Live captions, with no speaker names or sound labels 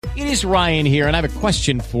It is Ryan here, and I have a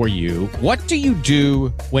question for you. What do you do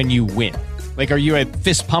when you win? Like, are you a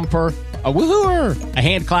fist pumper, a woohooer, a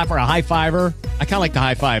hand clapper, a high fiver? I kind of like the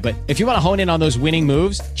high five, but if you want to hone in on those winning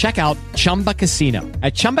moves, check out Chumba Casino.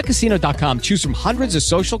 At ChumbaCasino.com, choose from hundreds of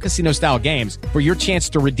social casino-style games for your chance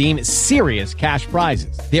to redeem serious cash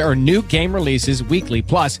prizes. There are new game releases weekly,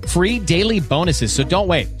 plus free daily bonuses. So don't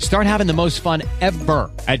wait. Start having the most fun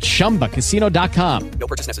ever at ChumbaCasino.com. No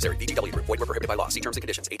purchase necessary. VGW. Void were prohibited by law. See terms and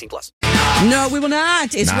conditions. 18+. No, we will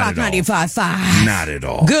not. It's Rock 95.5. Not at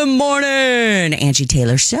all. Good morning, Angie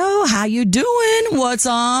Taylor Show. How you doing? What's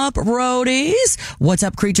up, roadies? What's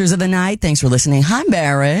up, creatures of the night? Thanks for listening. Hi,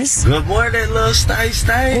 Barris. Good morning, little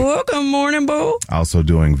stay. Oh, good morning, boo. Also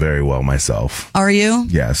doing very well myself. Are you?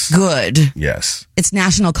 Yes. Good. Yes. It's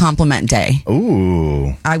National Compliment Day.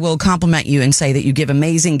 Ooh. I will compliment you and say that you give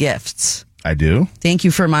amazing gifts. I do? Thank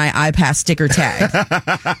you for my iPass sticker tag.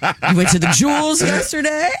 You went to the Jewels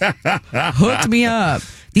yesterday, hooked me up.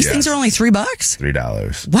 These things are only $3?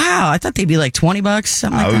 $3. Wow, I thought they'd be like $20,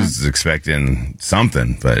 something like that. I was expecting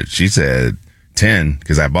something, but she said 10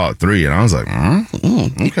 because I bought 3, and I was like,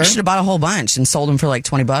 okay. You should have bought a whole bunch and sold them for like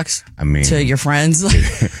 $20. I mean, to your friends.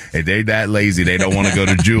 If they that lazy, they don't want to go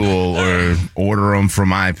to Jewel or order them from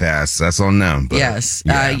iPass. That's on them. But, yes,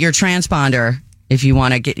 yeah. Your transponder. If you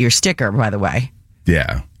want to get your sticker, by the way.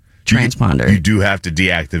 Yeah. Transponder. You do have to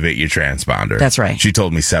deactivate your transponder. That's right. She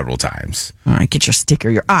told me several times. All right, get your sticker,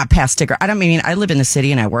 your iPass sticker. I live in the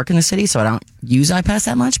city and I work in the city, so I don't use iPass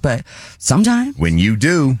that much, but sometimes. When you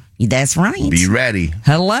do. That's right. Be ready.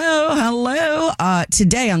 Hello.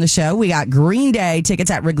 Today on the show, we got Green Day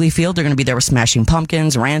tickets at Wrigley Field. They're going to be there with Smashing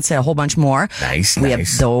Pumpkins, Rancid, a whole bunch more. Nice. We have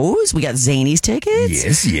those. We got Zany's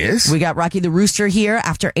tickets. Yes. We got Rocky the Rooster here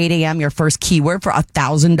after 8 a.m., your first keyword for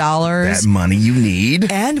 $1,000. That money you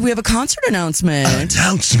need. And we have a concert announcement.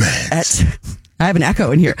 I have an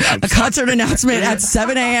echo in here. A concert announcement at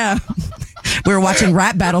 7 a.m. We were watching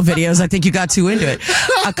rap battle videos. I think you got too into it.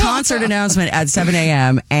 A concert announcement at 7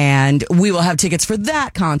 a.m. and we will have tickets for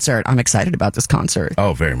that concert. I'm excited about this concert.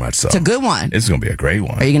 Oh, very much so. It's a good one. It's going to be a great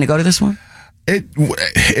one. Are you going to go to this one?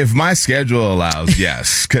 If my schedule allows,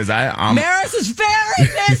 yes. Because Maris is very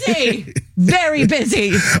busy. Very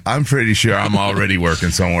busy. I'm pretty sure I'm already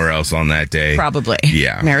working somewhere else on that day. Probably.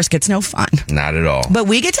 Yeah. Maris gets no fun. Not at all. But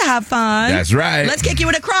we get to have fun. That's right. Let's kick you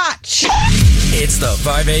in the crotch. It's the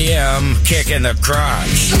 5 a.m. kick in the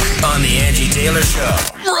crotch on the Angie Taylor Show.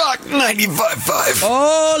 Rock 95.5.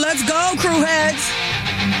 Oh, let's go, crew heads.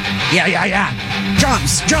 Yeah.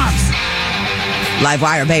 Drums. Live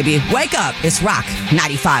wire, baby. Wake up. It's Rock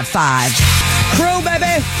 95.5. Crew,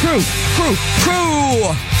 baby. Crew.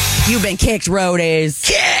 You've been kicked, roadies.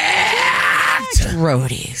 Kicked!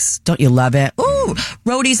 Roadies. Don't you love it? Ooh,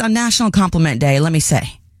 roadies on National Compliment Day. Let me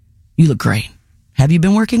say, you look great. Have you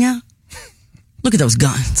been working out? Look at those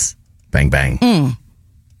guns. Bang, bang.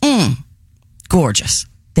 Gorgeous.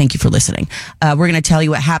 Thank you for listening. We're going to tell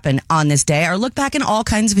you what happened on this day, or look back in all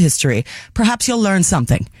kinds of history. Perhaps you'll learn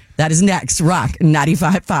something. That is next. Rock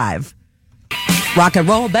 95.5. Rock and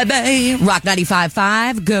roll, baby. Rock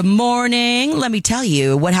 95.5. Good morning. Let me tell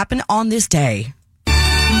you what happened on this day.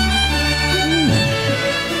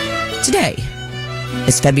 Today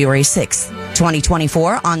is February 6th,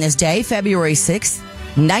 2024. On this day, February 6th,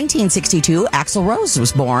 1962, Axl Rose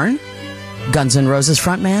was born. Guns N' Roses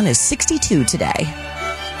frontman is 62 today.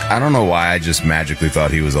 I don't know why I just magically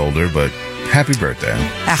thought he was older, but happy birthday.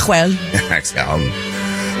 Well.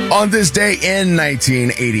 On this day in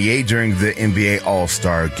 1988, during the NBA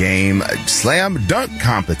All-Star Game Slam Dunk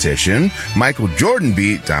Competition, Michael Jordan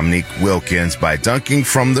beat Dominique Wilkins by dunking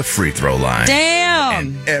from the free throw line. Damn!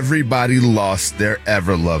 And everybody lost their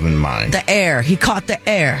ever-loving mind. The air. He caught the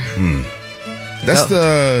air. That's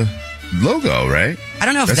the logo, right? I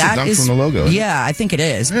don't know if That's that the dunk is from the logo. Yeah, I think it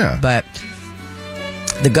is. Yeah. But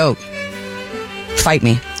the GOAT. Fight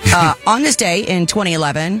me. On this day in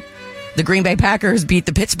 2011, the Green Bay Packers beat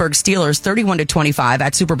the Pittsburgh Steelers 31-25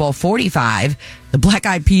 at Super Bowl 45. The Black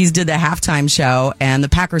Eyed Peas did the halftime show, and the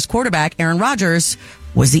Packers quarterback, Aaron Rodgers,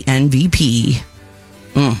 was the MVP.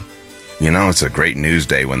 You know, it's a great news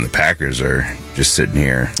day when the Packers are just sitting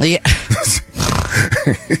here. Yeah.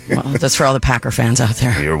 Well, that's for all the Packer fans out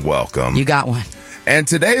there. You're welcome. You got one. And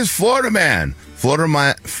today's Florida Man.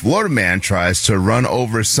 Florida man tries to run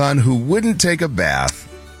over son who wouldn't take a bath.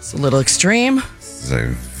 It's a little extreme. It's a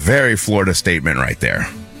very Florida statement right there.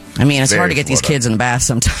 I mean, it's Very hard to get these kids in the bath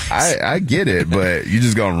sometimes. I get it, but you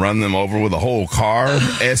just gonna run them over with a whole car,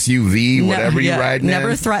 SUV, whatever you ride in?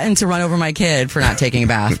 Never threatened to run over my kid for not taking a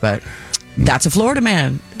bath, but that's a Florida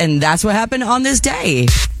man. And that's what happened on this day.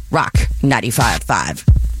 Rock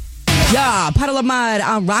 95.5. Yeah, Puddle of Mud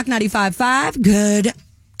on Rock 95.5. Good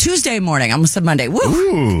Tuesday morning. I almost said Monday. Woo.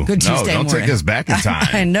 Ooh, Good Tuesday don't morning. take us back in time.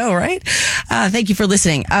 I know, right? Thank you for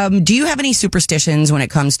listening. Do you have any superstitions when it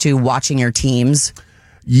comes to watching your teams?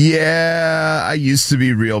 Yeah, I used to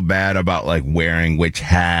be real bad about like wearing which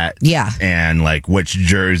hat, and like which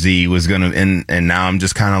jersey was gonna, and now I'm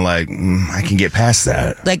just kind of like I can get past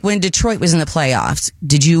that. Like when Detroit was in the playoffs,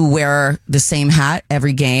 did you wear the same hat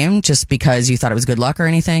every game just because you thought it was good luck or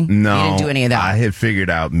anything? No, you didn't do any of that. I had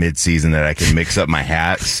figured out mid-season that I could mix up my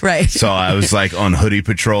hats, right? So I was like on hoodie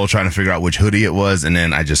patrol trying to figure out which hoodie it was, and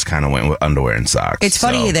then I just kind of went with underwear and socks. It's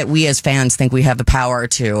funny that we as fans think we have the power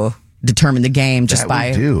to determine the game just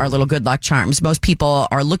by our little good luck charms. Most people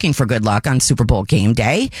are looking for good luck on Super Bowl game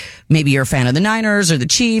day. Maybe you're a fan of the Niners or the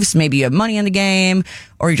Chiefs. Maybe you have money in the game,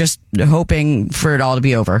 or you're just hoping for it all to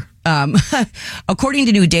be over. According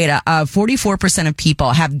to new data, 44% of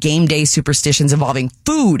people have game day superstitions involving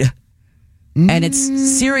food. And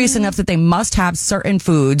it's serious enough that they must have certain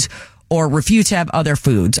foods or refuse to have other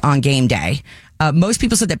foods on game day. Most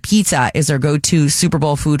people said that pizza is their go-to Super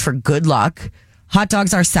Bowl food for good luck. Hot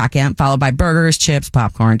dogs are second, followed by burgers, chips,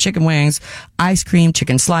 popcorn, chicken wings, ice cream,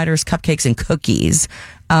 chicken sliders, cupcakes, and cookies.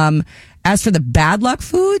 As for the bad luck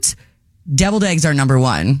foods, deviled eggs are number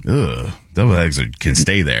one. Ugh, deviled eggs can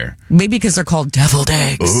stay there. Maybe because they're called deviled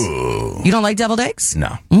eggs. Ooh. You don't like deviled eggs?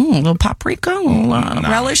 No. A little paprika, a little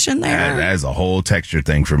relish in there. That is a whole texture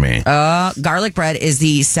thing for me. Garlic bread is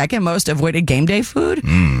the second most avoided game day food.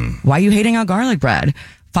 Why are you hating on garlic bread?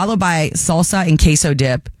 Followed by salsa and queso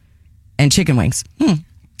dip and chicken wings.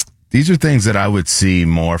 These are things that I would see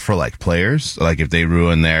more for like players, like if they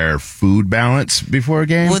ruin their food balance before a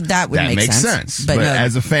game. Well, that would make makes sense. But no,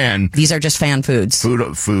 as a fan, these are just fan foods.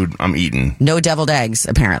 Food, I'm eating. No deviled eggs,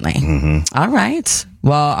 apparently. All right.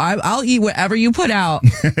 Well, I'll eat whatever you put out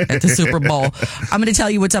at the Super Bowl. I'm going to tell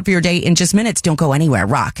you what's up for your day in just minutes. Don't go anywhere.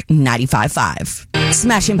 Rock 95.5.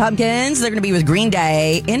 Smashing Pumpkins. They're going to be with Green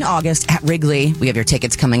Day in August at Wrigley. We have your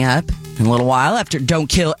tickets coming up in a little while after Don't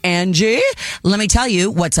Kill Angie. Let me tell you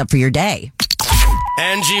what's up for your day.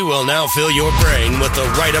 Angie will now fill your brain with the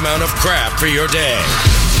right amount of crap for your day.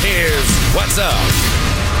 Here's what's up.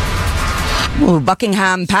 Ooh,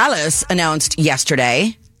 Buckingham Palace announced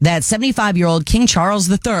yesterday that 75-year-old King Charles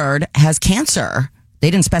III has cancer. They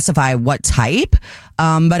didn't specify what type,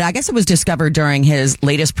 but I guess it was discovered during his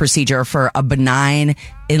latest procedure for a benign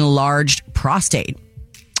enlarged prostate.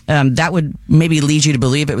 That would maybe lead you to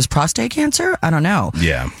believe it was prostate cancer. I don't know.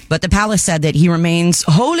 Yeah. But the palace said that he remains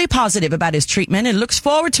wholly positive about his treatment and looks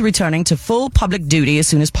forward to returning to full public duty as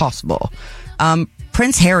soon as possible.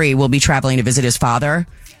 Prince Harry will be traveling to visit his father.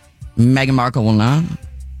 Meghan Markle will not.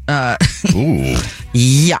 Ooh.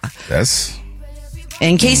 Yeah. That's...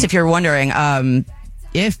 In case if you're wondering,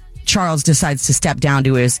 if Charles decides to step down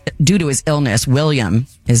due to his illness, William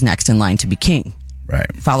is next in line to be king.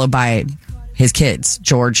 Right. Followed by his kids,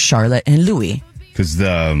 George, Charlotte, and Louis. Because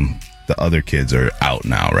the other kids are out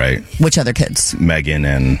now, right? Which other kids? Meghan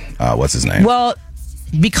and what's his name? Well,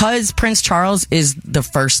 because Prince Charles is the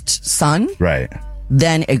first son, right?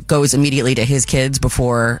 Then it goes immediately to his kids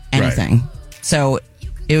before anything. Right. So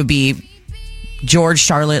it would be George,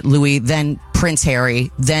 Charlotte, Louis, then Prince Harry,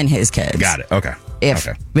 then his kids. Got it. Okay.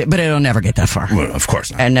 But it'll never get that far. Well, of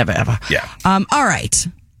course not. And never ever. Yeah. All right.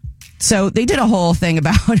 So they did a whole thing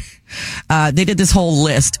about, they did this whole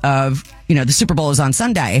list of, the Super Bowl is on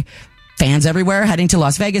Sunday. Fans everywhere heading to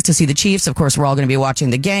Las Vegas to see the Chiefs. Of course, we're all going to be watching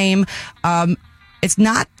the game. It's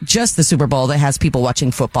not just the Super Bowl that has people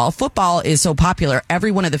watching football. Football is so popular.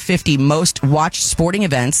 Every one of the 50 most watched sporting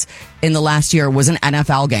events in the last year was an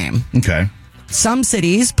NFL game. Okay. Some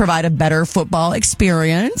cities provide a better football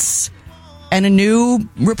experience, and a new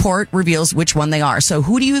report reveals which one they are. So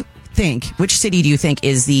which city do you think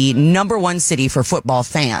is the number one city for football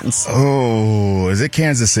fans? Oh, is it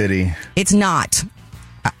Kansas City? It's not.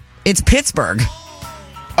 It's Pittsburgh.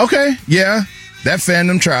 Okay, yeah. That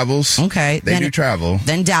fandom travels. Okay. They do travel.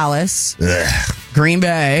 Then Dallas. Ugh. Green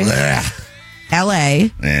Bay. Ugh.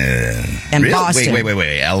 L.A. And really? Boston.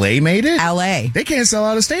 Wait. L.A. made it? L.A. They can't sell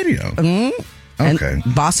out a stadium. Mm-hmm. Okay.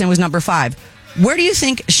 And Boston was number 5. Where do you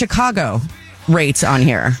think Chicago rates on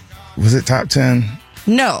here? Was it top 10?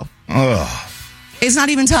 No. Ugh. It's not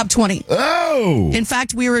even top 20. Oh. In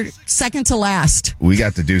fact, we were second to last. We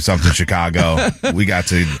got to do something, Chicago.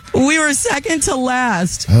 We were second to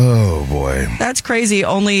last. Oh, boy. That's crazy.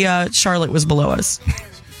 Only Charlotte was below us.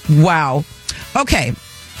 Wow. Okay.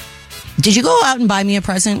 Did you go out and buy me a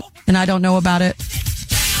present and I don't know about it?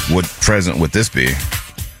 What present would this be?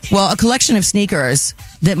 Well, a collection of sneakers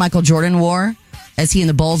that Michael Jordan wore as he and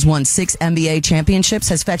the Bulls won 6 NBA championships,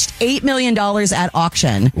 has fetched $8 million at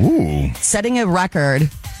auction. Ooh. Setting a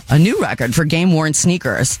new record for game-worn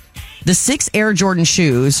sneakers. The 6 Air Jordan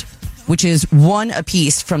shoes, which is one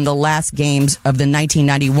apiece from the last games of the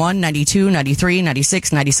 1991, 92, 93,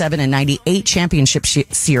 96, 97, and 98 championship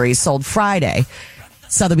series, sold Friday.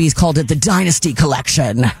 Sotheby's called it the Dynasty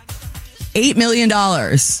Collection. $8 million.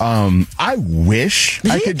 I wish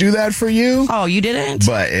I could do that for you. Oh, you didn't?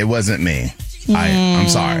 But it wasn't me. I'm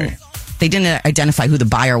sorry. They didn't identify who the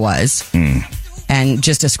buyer was and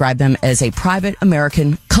just described them as a private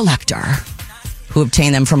American collector who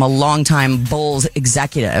obtained them from a longtime Bulls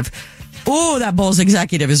executive. Ooh, that Bulls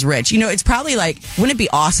executive is rich. You know, it's probably like, wouldn't it be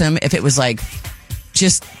awesome if it was like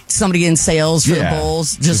just somebody in sales for the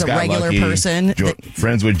Bulls, just a regular person.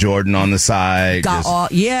 Friends with Jordan on the side.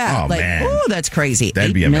 Man. Ooh, that's crazy.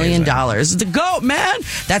 That'd be $8 million. amazing. The GOAT, man.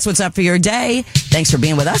 That's what's up for your day. Thanks for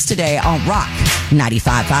being with us today on Rock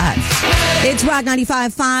 95.5. It's Rock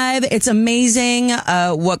 95.5. It's amazing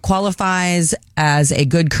what qualifies as a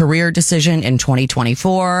good career decision in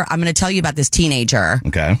 2024. I'm going to tell you about this teenager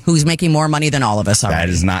who's making more money than all of us already. That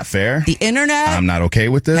is not fair. The internet I'm not okay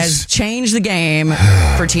with this. has changed the game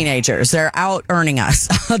for teenagers. They're out earning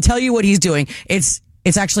us. I'll tell you what he's doing. It's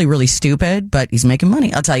actually really stupid, but he's making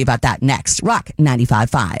money. I'll tell you about that next. Rock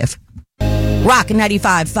 95.5. Rock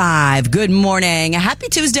 95.5. Good morning. Happy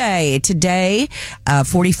Tuesday. Today,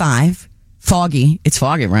 45. Foggy. It's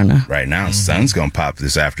foggy right now. Right now, sun's going to pop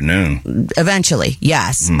this afternoon. Eventually,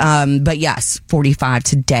 yes. But yes, 45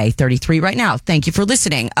 today, 33 right now. Thank you for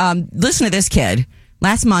listening. Listen to this kid.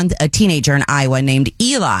 Last month, a teenager in Iowa named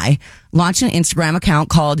Eli launched an Instagram account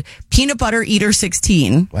called Peanut Butter Eater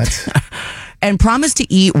 16. What? And promised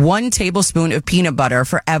to eat 1 tablespoon of peanut butter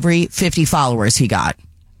for every 50 followers he got.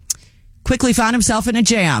 Quickly found himself in a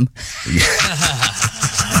jam.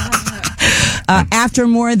 After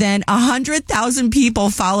more than 100,000 people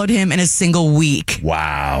followed him in a single week.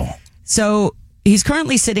 Wow. So he's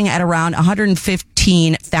currently sitting at around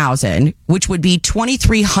 115,000, which would be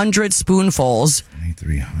 2,300 spoonfuls.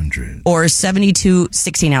 2,300. Or 72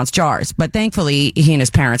 16-ounce jars. But thankfully, he and his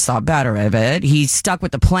parents thought better of it. He stuck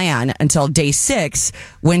with the plan until day 6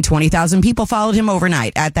 when 20,000 people followed him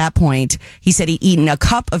overnight. At that point, he said he'd eaten a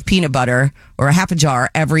cup of peanut butter or a half a jar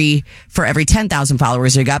for every 10,000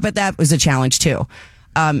 followers he got. But that was a challenge, too.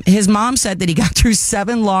 His mom said that he got through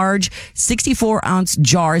 7 large 64-ounce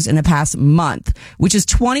jars in the past month, which is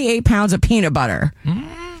 28 pounds of peanut butter.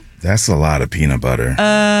 That's a lot of peanut butter.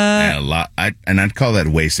 And I'd call that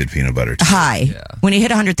wasted peanut butter too. When he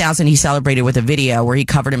hit 100,000, he celebrated with a video where he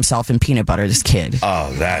covered himself in peanut butter, this kid.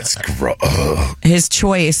 Oh, that's gross. His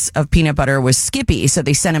choice of peanut butter was Skippy, so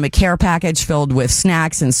they sent him a care package filled with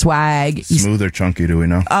snacks and swag. Smooth or chunky, do we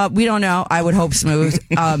know? We don't know. I would hope smooth.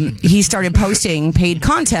 He started posting paid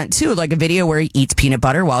content, too, like a video where he eats peanut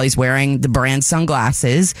butter while he's wearing the brand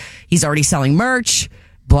sunglasses. He's already selling merch.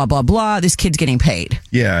 Blah, blah, blah. This kid's getting paid.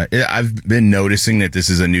 Yeah, I've been noticing that this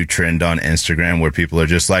is a new trend on Instagram where people are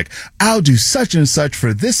just like, I'll do such and such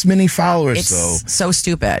for this many followers. It's so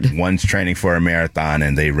stupid. One's training for a marathon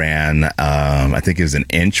and they ran, I think it was an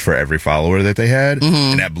inch for every follower that they had.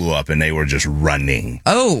 And that blew up and they were just running.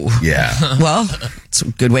 Oh. Yeah. Well, it's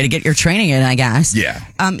a good way to get your training in, I guess. Yeah.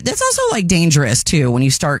 That's also like dangerous too when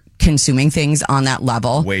you start consuming things on that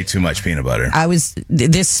level. Way too much peanut butter.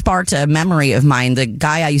 This sparked a memory of mine. The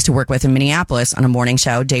guy I used to work with in Minneapolis on a morning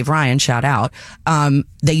show, Dave Ryan, shout out.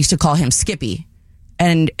 They used to call him Skippy.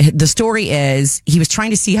 And the story is he was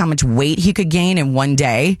trying to see how much weight he could gain in one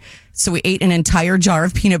day. So he ate an entire jar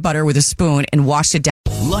of peanut butter with a spoon and washed it down.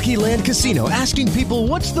 Lucky Land Casino, asking people,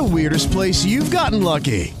 what's the weirdest place you've gotten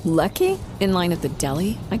lucky? Lucky? In line at the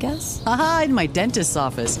deli, I guess? Aha, in my dentist's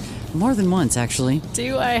office. More than once, actually.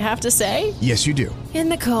 Do I have to say? Yes, you do. In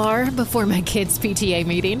the car before my kids' PTA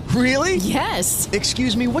meeting. Really? Yes.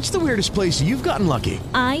 Excuse me, what's the weirdest place you've gotten lucky?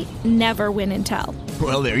 I never win and tell.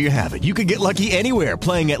 Well, there you have it. You can get lucky anywhere,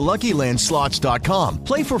 playing at LuckyLandSlots.com.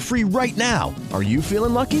 Play for free right now. Are you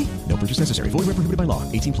feeling lucky? No purchase necessary. Void where prohibited by law.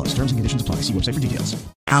 18 plus. Terms and conditions apply. See website for details.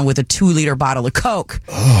 With a 2-liter bottle of Coke.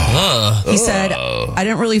 He said, I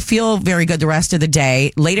didn't really feel very good the rest of the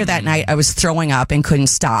day. Later that night, I was throwing up and couldn't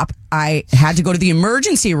stop. I had to go to the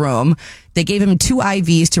emergency room. They gave him 2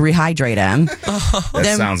 IVs to rehydrate him.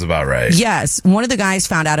 That sounds about right. Yes. One of the guys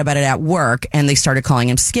found out about it at work, and they started calling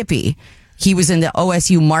him Skippy. He was in the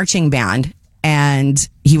OSU marching band, and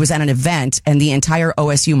he was at an event, and the entire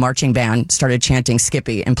OSU marching band started chanting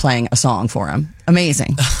Skippy and playing a song for him.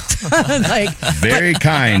 Amazing. Very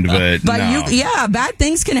kind, but no. Bad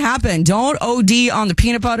things can happen. Don't OD on the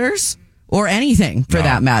peanut butters or anything for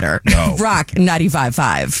that matter. No. Rock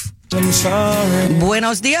 95.5.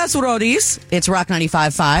 Buenos dias, roadies. It's Rock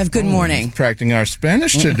 95.5. Good morning. Practicing our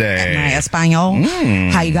Spanish today. My Espanol.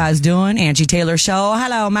 How you guys doing? Angie Taylor Show.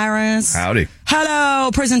 Hello, Maris. Howdy. Hello,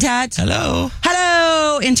 Prison Tat. Hello.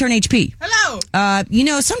 Hello, Intern HP.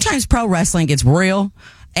 Hello. Sometimes pro wrestling gets real,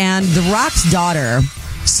 and The Rock's daughter,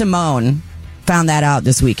 Simone, found that out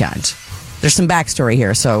this weekend. There's some backstory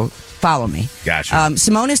here, so follow me. Gotcha.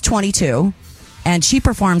 Simone is 22. And she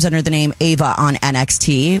performs under the name Ava on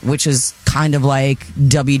NXT, which is kind of like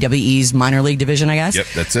WWE's minor league division, I guess. Yep,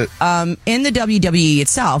 that's it. In the WWE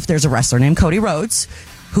itself, there's a wrestler named Cody Rhodes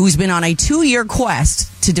who's been on a 2-year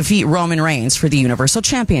quest to defeat Roman Reigns for the Universal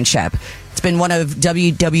Championship. It's been one of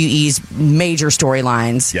WWE's major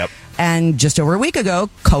storylines. Yep. And just over a week ago,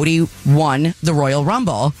 Cody won the Royal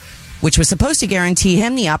Rumble, which was supposed to guarantee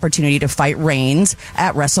him the opportunity to fight Reigns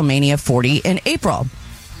at WrestleMania 40 in April.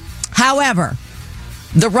 However,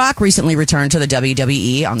 The Rock recently returned to the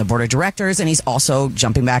WWE on the board of directors, and he's also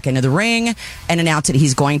jumping back into the ring and announced that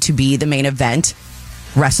he's going to be the main event,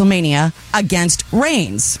 WrestleMania, against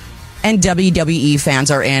Reigns. And WWE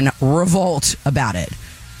fans are in revolt about it.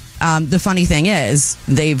 The funny thing is,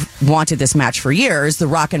 they've wanted this match for years. The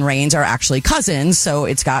Rock and Reigns are actually cousins, so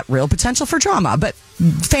it's got real potential for drama. But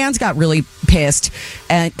fans got really pissed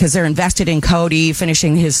because they're invested in Cody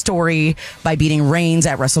finishing his story by beating Reigns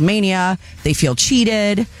at WrestleMania. They feel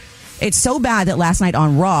cheated. It's so bad that last night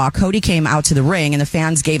on Raw, Cody came out to the ring and the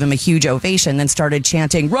fans gave him a huge ovation, then started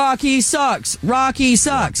chanting, "Rocky sucks! Rocky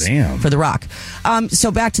sucks!" Oh, damn. For The Rock.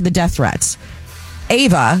 So back to the death threats.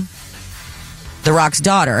 Ava, The Rock's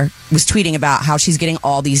daughter, was tweeting about how she's getting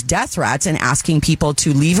all these death threats and asking people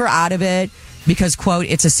to leave her out of it because, quote,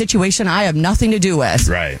 "it's a situation I have nothing to do with."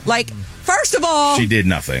 Right. Like, first of all, She did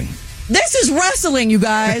nothing. this is wrestling, you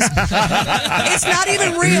guys. It's not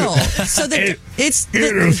even real. So It is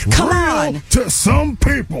come real on. to some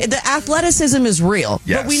people. The athleticism is real,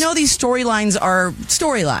 Yes. but we know these storylines are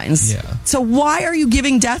storylines. Yeah. So why are you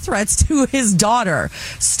giving death threats to his daughter?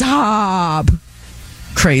 Stop.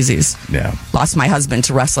 Crazies. Yeah. Lost my husband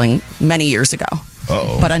to wrestling many years ago.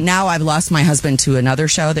 Uh-oh. But now I've lost my husband to another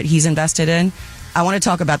show that he's invested in. I want to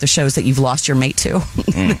talk about the shows that you've lost your mate to.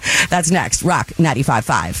 That's next. Rock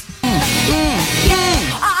 95.5.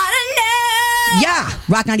 Yeah.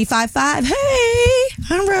 Rock 95.5.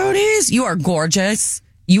 Hey, I'm Roadies. You are gorgeous.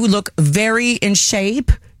 You look very in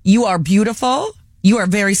shape. You are beautiful. You are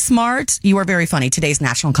very smart. You are very funny. Today's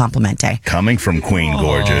National Compliment Day. Coming from Queen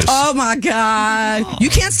Gorgeous. Oh my God. You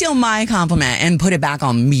can't steal my compliment and put it back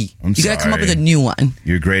on me. I'm You got to come up sorry. with a new one.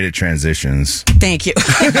 You're great at transitions. Thank you.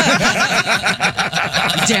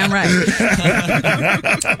 Damn right.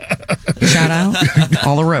 Shout out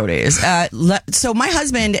all the roadies. So my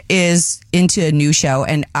husband is into a new show,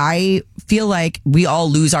 and I feel like we all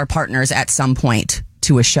lose our partners at some point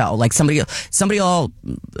to a show. Like somebody will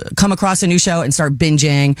come across a new show and start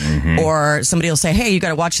binging, or somebody will say, "Hey, you got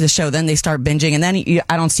to watch this show." Then they start binging, and then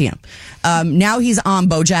I don't see him. Now he's on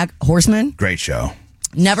BoJack Horseman. Great show.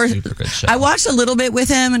 Never. Super good show. I watched a little bit with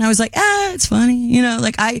him, and I was like, it's funny.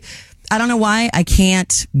 Like I don't know why I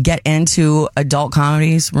can't get into adult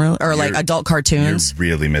comedies or like adult cartoons. You're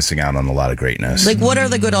really missing out on a lot of greatness. Like, what are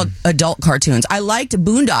the good adult cartoons? I liked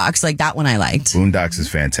Boondocks, like that one I liked. Boondocks is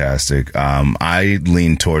fantastic. I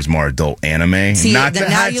lean towards more adult anime. See, not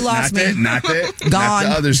now you lost me. Not Gone. the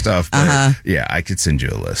other stuff. But yeah, I could send you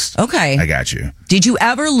a list. Okay. I got you. Did you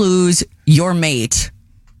ever lose your mate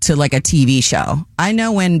to like a TV show? I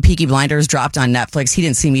know when Peaky Blinders dropped on Netflix, he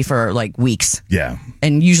didn't see me for like weeks. Yeah.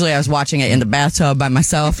 And usually I was watching it in the bathtub by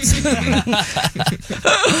myself.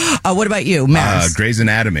 What about you, Maris? Grey's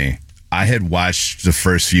Anatomy. I had watched the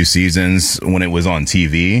first few seasons when it was on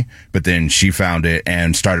TV, but then she found it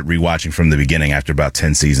and started rewatching from the beginning after about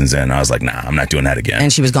 10 seasons in. I was like, nah, I'm not doing that again.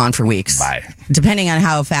 And she was gone for weeks. Bye. Depending on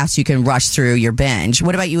how fast you can rush through your binge.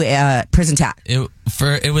 What about you, Prison Tat?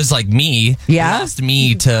 It was like me. Yeah? It lost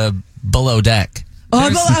me to Below Deck. Below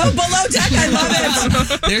Deck, I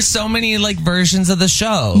love it. There's so many like versions of the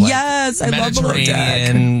show. Like Yes, I love Below Deck.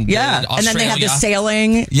 Mediterranean, Yeah, and then they have the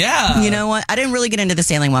sailing. Yeah. You know what? I didn't really get into the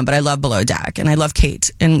sailing one, but I love Below Deck, and I love Kate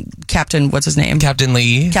and Captain. What's his name? Captain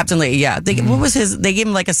Lee. Captain Lee. Yeah. What was his? They gave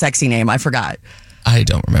him like a sexy name. I forgot. I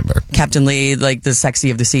don't remember. Captain Lee, like the sexy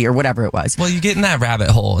of the sea, or whatever it was. Well, you get in that rabbit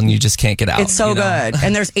hole and you just can't get out. It's so good,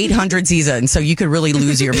 and there's 800 seasons, so you could really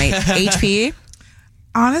lose your mate. HP.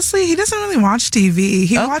 Honestly, he doesn't really watch TV.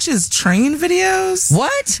 He watches train videos.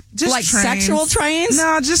 What? Just like trains. sexual trains?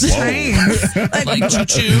 No, just trains. like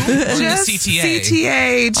choo-choo or Just the CTA.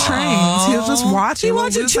 CTA trains. He'll just watch it. He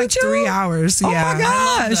watches It's like choo-choo? 3 hours. Oh Yeah. my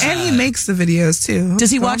gosh. And he makes the videos too.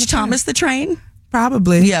 Does he All watch the time. Thomas the Train?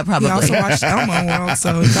 Probably. Yeah, probably. He also watched Elmo World,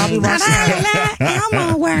 so he probably watched that.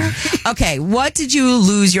 Elmo World. Okay, what did you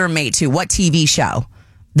lose your mate to? What TV show?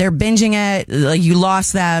 They're binging it. You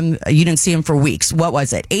lost them. You didn't see them for weeks. What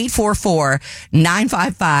was it?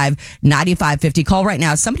 844-955-9550. Call right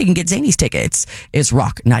now. Somebody can get Zany's tickets. It's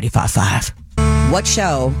Rock 95.5. What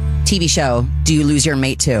show, TV show, do you lose your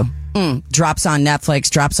mate to? Drops on Netflix,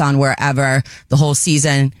 drops on wherever, the whole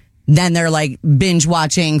season. Then they're like binge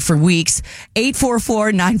watching for weeks.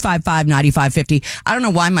 844-955-9550. I don't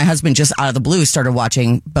know why my husband just out of the blue started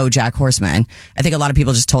watching BoJack Horseman. I think a lot of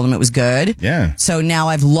people just told him it was good. Yeah. So now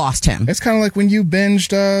I've lost him. It's kind of like when you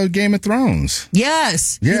binged Game of Thrones.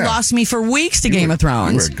 Yes. Yeah. He lost me for weeks to Game of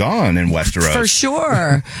Thrones. You were gone in Westeros. For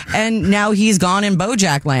sure. And now he's gone in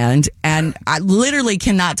BoJack land, and I literally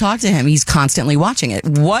cannot talk to him. He's constantly watching it.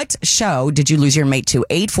 What show did you lose your mate to?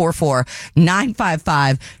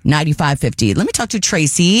 844-955-9550. Let me talk to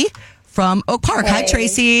Tracy from Oak Park. Hi,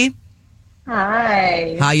 Tracy.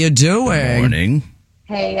 Hi. How you doing? Good morning.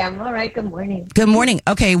 Hey, I'm all right. Good morning. Good morning.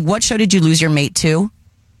 Okay, what show did you lose your mate to?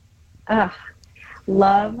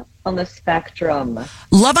 Love on the Spectrum.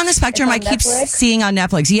 Love on the Spectrum. I keep Netflix? seeing on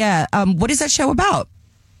Netflix. Yeah. What is that show about?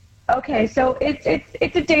 Okay, so it's a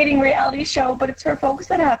dating reality show, but it's for folks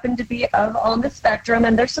that happen to be on the spectrum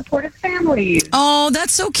and their supportive families. Oh,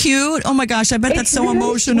 that's so cute. Oh my gosh, I bet that's so really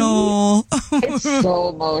emotional. It's so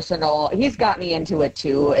emotional. He's got me into it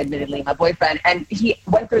too, admittedly, my boyfriend. And he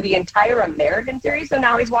went through the entire American series, so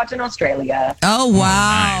now he's watching Australia. Oh,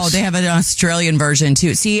 wow. Nice. They have an Australian version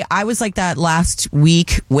too. See, I was like that last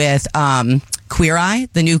week with Queer Eye,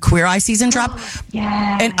 the new Queer Eye season drop.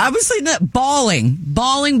 Yeah. And I was like that bawling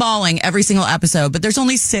every single episode, but there's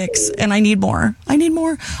only 6 and I need more.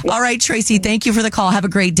 All right, Tracy, thank you for the call. Have a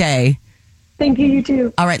great day. Thank you, you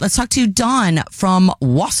too. All right, let's talk to Dawn from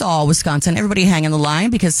Wausau, Wisconsin. Everybody hang on the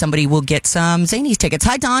line because somebody will get some Zany's tickets.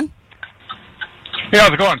 Hi, Dawn. Hey,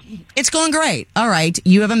 how's it going? It's going great. All right,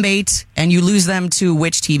 you have a mate and you lose them to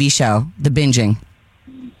which TV show? The binging.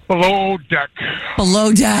 Below Deck.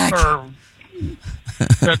 Below Deck. Or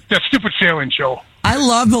that stupid sailing show. I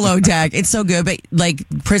love Below Deck. It's so good. But like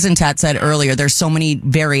Prison Tat said earlier, there's so many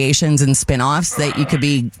variations and spin-offs that you could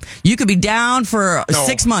be down for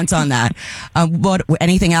 6 months on that. What?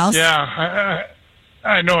 Anything else? Yeah,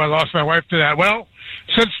 I know I lost my wife to that. Well,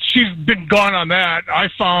 since she's been gone on that, I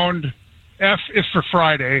found F is for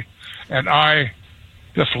Friday, and I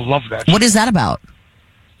just love that show. What is that about?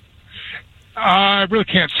 I really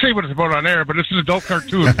can't say what it's about on air, but it's an adult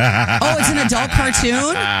cartoon. Oh, it's an adult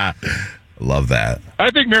cartoon? Love that. I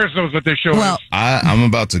think Maris knows what this show is. I'm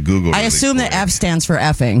about to Google. I assume that F stands for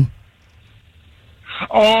effing.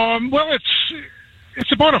 Well,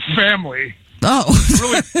 it's about a family. Oh.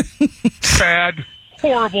 Really bad,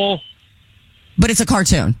 horrible. But it's a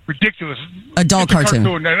cartoon. Ridiculous. Adult It's a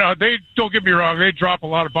cartoon. And, they don't get me wrong, they drop a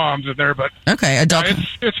lot of bombs in there, but okay, adult.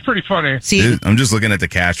 It's pretty funny. See, I'm just looking at the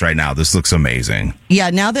cast right now. This looks amazing. yeah,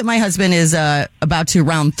 now that my husband is about to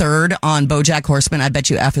round third on BoJack Horseman, I bet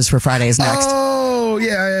you F is for Friday is next. Oh,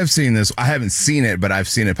 yeah, I have seen this. I haven't seen it, but I've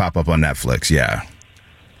seen it pop up on Netflix. Yeah.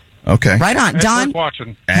 Okay. Right on. It's Don, worth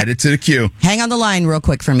watching. Add it to the queue. hang on the line real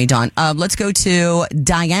quick for me, Don. Let's go to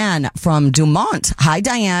Diane from Dumont. Hi,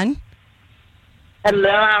 Diane.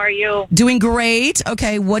 Hello, how are you? Doing great.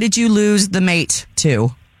 Okay, what did you lose the mate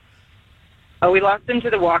to? Oh, we lost him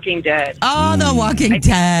to The Walking Dead. Oh, The Walking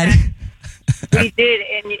Dead. We did,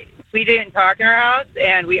 and we didn't talk in our house,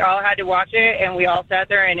 and we all had to watch it, and we all sat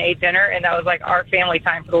there and ate dinner, and that was like our family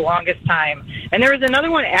time for the longest time. And there was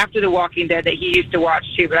another one after The Walking Dead that he used to watch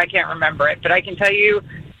too, but I can't remember it. But I can tell you,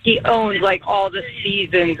 he owned like all the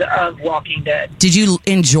seasons of Walking Dead. Did you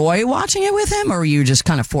enjoy watching it with him, or were you just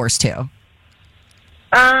kind of forced to?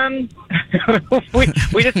 We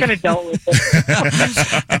just kind of dealt with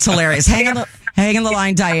it. That's hilarious. Hang on the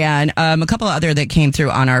line, Diane. A couple of other that came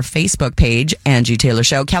through on our Facebook page, Angie Taylor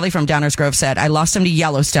Show. Kelly from Downers Grove said, I lost him to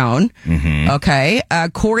Yellowstone. Mm-hmm. Okay.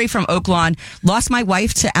 Corey from Oaklawn, lost my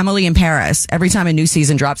wife to Emily in Paris. Every time a new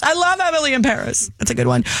season drops. I love Emily in Paris. That's a good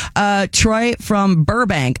one. Troy from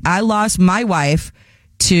Burbank, I lost my wife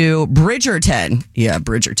to Bridgerton. Yeah,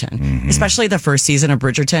 Bridgerton. Mm-hmm. Especially the first season of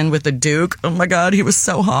Bridgerton with the Duke. Oh my God, he was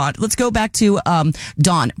so hot. Let's go back to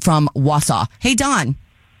Dawn from Wausau. Hey, Dawn.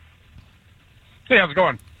 Hey, how's it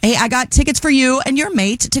going? Hey, I got tickets for you and your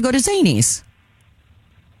mate to go to Zany's.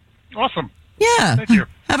 Awesome. Yeah. Thank you.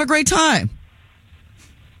 Have a great time.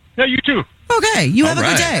 Yeah, you too. Okay, you have All a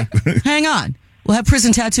good day. Hang on. We'll have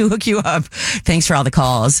Prison Tattoo hook you up. Thanks for all the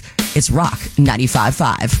calls. It's Rock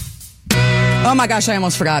 95.5. Oh my gosh, I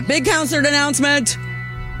almost forgot. Big concert announcement.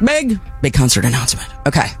 Big concert announcement.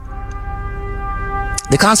 Okay.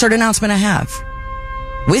 The concert announcement I have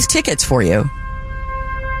with tickets for you.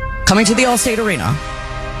 Coming to the Allstate Arena,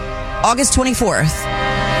 August 24th.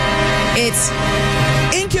 It's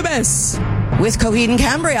Incubus with Coheed and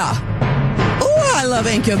Cambria. Ooh, I love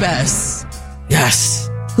Incubus. Yes.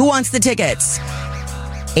 Who wants the tickets?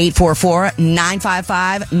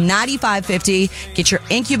 844-955-9550. Get your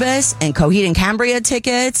Incubus and Coheed and Cambria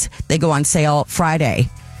tickets. They go on sale Friday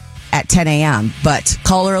at 10 a.m. But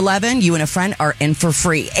caller 11, you and a friend are in for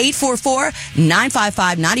free.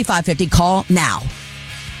 844-955-9550. Call now.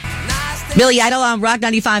 Billy Idol on Rock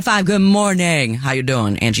 95.5. Good morning. How you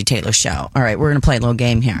doing? Angie Taylor Show. All right, we're going to play a little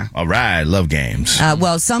game here. All right, love games.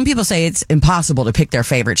 Well, some people say it's impossible to pick their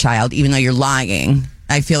favorite child, even though you're lying.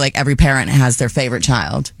 I feel like every parent has their favorite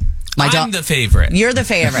child. I'm the favorite. You're the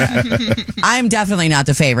favorite. I'm definitely not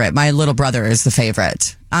the favorite. My little brother is the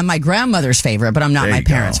favorite. I'm my grandmother's favorite, but I'm not my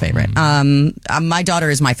parents' favorite. My daughter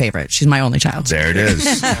is my favorite. She's my only child. There it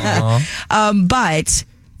is. But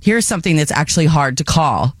here's something that's actually hard to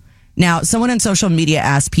call. Now, someone on social media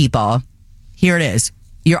asked people, here it is.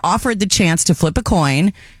 You're offered the chance to flip a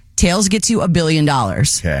coin. Tails gets you $1 billion.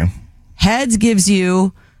 Okay. Heads gives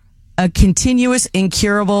you a continuous,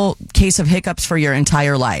 incurable case of hiccups for your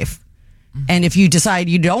entire life. And if you decide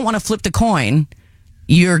you don't want to flip the coin,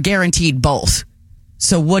 you're guaranteed both.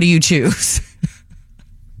 So what do you choose?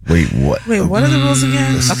 Wait, what? Wait, what are the rules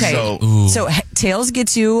again? Okay, so Tails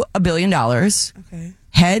gets you $1 billion. Okay.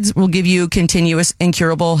 Heads will give you continuous,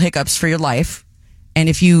 incurable hiccups for your life. And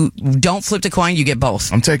if you don't flip the coin, you get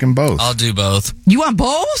both. I'm taking both. I'll do both. You want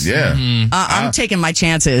both? Yeah. I'm taking my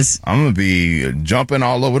chances. I'm going to be jumping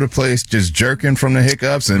all over the place, just jerking from the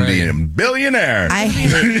hiccups and being a billionaire. I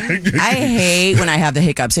hate when I have the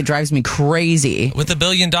hiccups. It drives me crazy. With $1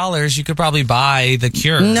 billion, you could probably buy the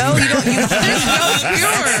cure. No, you don't. There's no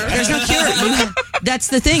cure. There's no cure. That's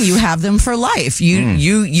the thing. You have them for life.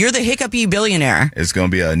 You're the hiccupy billionaire. It's going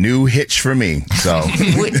to be a new hitch for me. So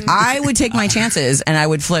I would take my chances and I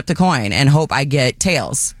would flip the coin and hope I get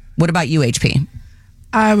tails. What about you, HP?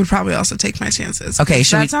 I would probably also take my chances. Okay,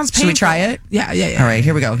 should sounds we try it? Yeah. All right,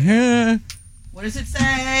 here we go. What does it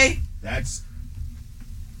say? That's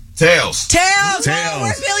Tails. Tails! Oh,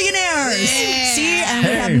 we're billionaires! Yeah. See, and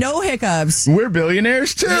we have no hiccups. We're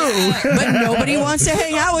billionaires too. But nobody wants to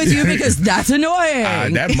hang out with you because that's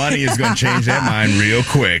annoying. That money is going to change that mind real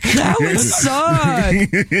quick. That would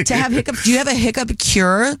suck. To have hiccups, do you have a hiccup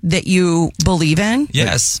cure that you believe in?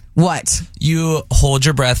 Yes. What? You hold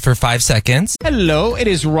your breath for 5 seconds. Hello, it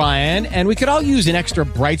is Ryan, and we could all use an extra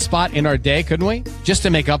bright spot in our day, couldn't we? Just to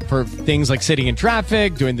make up for things like sitting in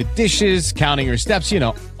traffic, doing the dishes, counting your steps,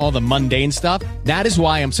 all the mundane stuff. That is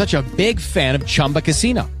why I'm such a big fan of Chumba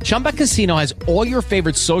Casino. Chumba Casino has all your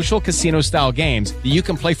favorite social casino-style games that you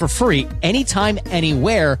can play for free anytime,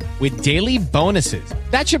 anywhere with daily bonuses.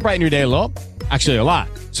 That should brighten your day a little. Actually, a lot.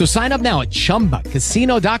 So sign up now at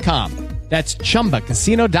ChumbaCasino.com. That's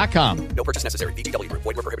ChumbaCasino.com. No purchase necessary. VGW. Void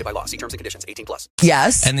where prohibited by law. See terms and conditions. 18+.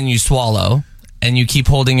 Yes. And then you swallow, and you keep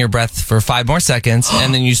holding your breath for 5 more seconds,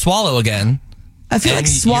 and then you swallow again. I feel like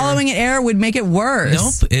swallowing air would make it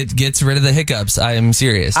worse. Nope. It gets rid of the hiccups. I am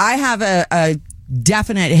serious. I have a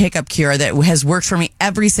definite hiccup cure that has worked for me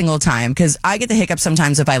every single time because I get the hiccups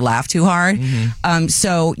sometimes if I laugh too hard.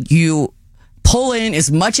 So you pull in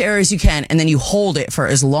as much air as you can, and then you hold it for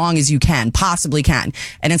as long as you possibly can.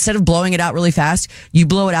 And instead of blowing it out really fast, you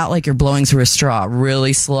blow it out like you're blowing through a straw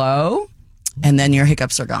really slow, and then your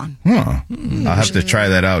hiccups are gone. I'll have to try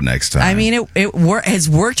that out next time. I mean, it has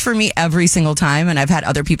worked for me every single time, and I've had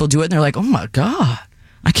other people do it, and they're like, oh my God,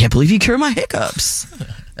 I can't believe you cure my hiccups.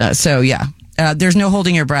 There's no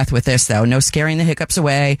holding your breath with this, though. No scaring the hiccups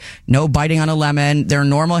away. No biting on a lemon. They're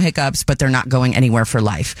normal hiccups, but they're not going anywhere for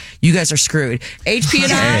life. You guys are screwed. HP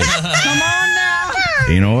and I, come on now.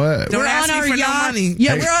 You know what? We're on our yacht.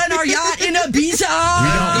 Yeah, we're on our yacht in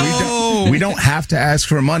Ibiza. We don't have to ask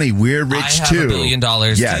for money. We're rich I have too. $1 billion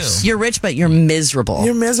Yes. too. You're rich, but you're miserable.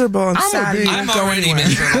 You're miserable and sad. I'm already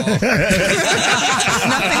miserable.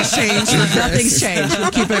 Nothing's changed. Nothing's changed.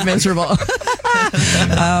 We'll keep it miserable.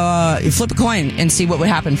 You flip a coin and see what would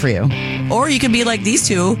happen for you. Or you can be like these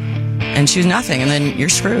two and choose nothing, and then you're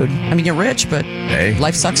screwed. I mean, you're rich, but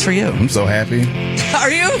life sucks for you. I'm so happy. Are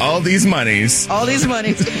you? All these monies. I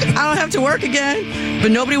don't have to work again,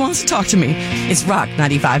 but nobody wants to talk to me. It's Rock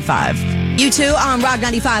 95.5. You too on Rock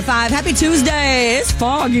 95.5. Happy Tuesday. It's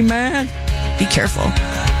foggy, man. Be careful.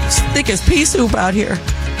 It's thick as pea soup out here.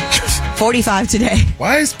 45 today.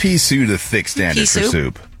 Why is pea soup the thick standard for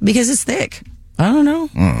soup? Because it's thick. I don't know.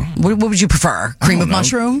 What would you prefer? Cream of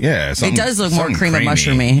mushroom? Yeah. It does look more cream of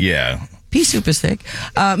mushroomy. Yeah. Pea soup is thick.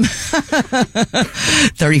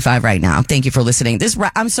 35 right now. Thank you for listening.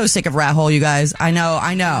 I'm so sick of Rat Hole, you guys. I know.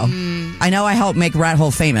 I helped make Rat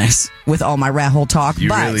Hole famous with all my Rat Hole talk. You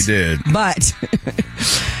really did. But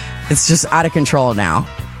it's just out of control now.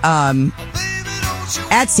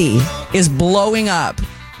 Etsy is blowing up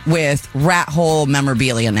with Rat Hole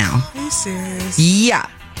memorabilia now. Are you serious? Yeah.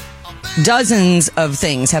 Dozens of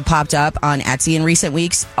things have popped up on Etsy in recent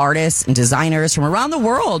weeks. Artists and designers from around the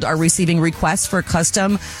world are receiving requests for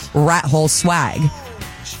custom Rat Hole swag.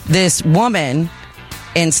 This woman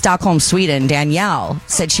in Stockholm, Sweden, Danielle,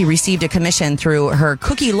 said she received a commission through her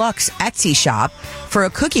Cookie Lux Etsy shop for a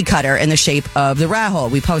cookie cutter in the shape of the Rat Hole.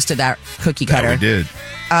 We posted that cookie cutter. Yeah, we did.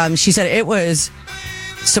 She said it was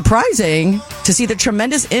surprising to see the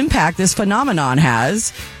tremendous impact this phenomenon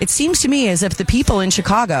has. It seems to me as if the people in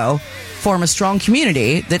Chicago form a strong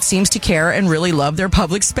community that seems to care and really love their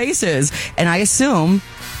public spaces. And I assume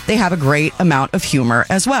they have a great amount of humor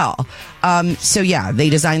as well. So yeah,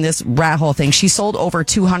 they designed this Rat Hole thing. She sold over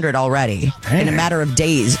 200 already. Dang. In a matter of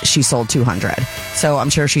days, she sold 200. So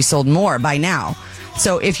I'm sure she sold more by now.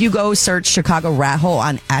 So if you go search Chicago Rat Hole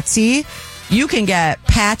on Etsy, you can get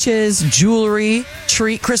patches, jewelry,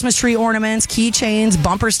 Christmas tree ornaments, keychains,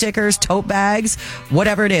 bumper stickers, tote bags,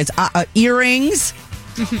 whatever it is, earrings,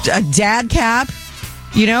 a dad cap.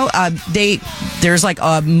 You know, there's like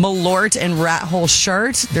a Malort and Rat Hole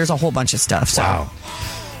shirt. There's a whole bunch of stuff. So. Wow.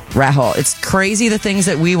 Rat Hole. It's crazy the things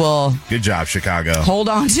that we will... Good job, Chicago. ...hold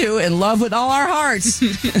on to and love with all our hearts.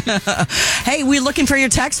 Hey, we're looking for your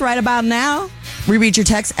text right about now. We read your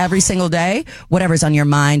text every single day. Whatever's on your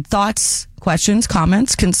mind. Thoughts, questions,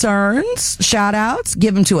 comments, concerns, shout-outs.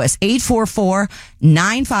 Give them to us.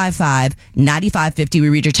 844-955-9550. We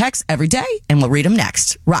read your texts every day, and we'll read them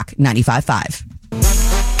next. Rock 95.5.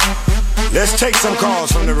 Let's take some calls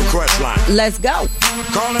from the request line. Let's go.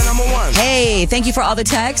 Caller number 1. Hey, thank you for all the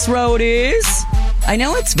texts, roadies. I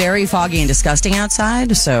know it's very foggy and disgusting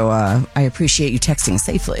outside, so I appreciate you texting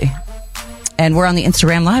safely. And we're on the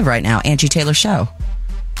Instagram Live right now, Angie Taylor Show.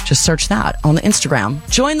 Just search that on the Instagram.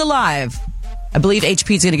 Join the live. I believe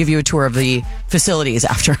HP is going to give you a tour of the facilities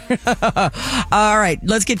after. All right,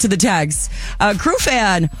 let's get to the tags. Crew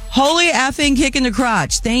fan, holy effing kick in the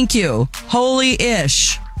crotch. Thank you.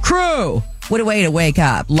 Holy-ish. Crew, what a way to wake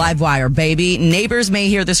up. Livewire, baby. Neighbors may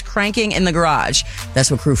hear this cranking in the garage. That's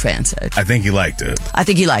what Crew fan said. I think he liked it.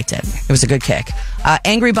 It was a good kick.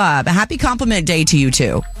 Angry Bob, a happy compliment day to you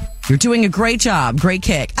two. You're doing a great job. Great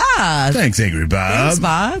kick. Thanks, Angry Bob. Thanks,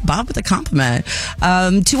 Bob. Bob with a compliment.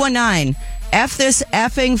 219, F this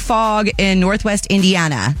effing fog in Northwest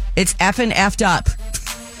Indiana. It's effing effed up.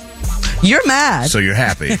 You're mad. So you're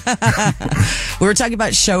happy. We were talking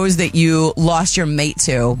about shows that you lost your mate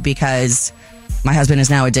to because my husband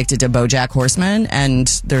is now addicted to BoJack Horseman and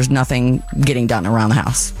there's nothing getting done around the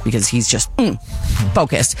house because he's just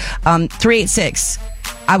focused. 386.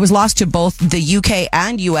 I was lost to both the UK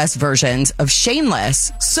and US versions of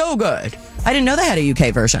Shameless. So good. I didn't know they had a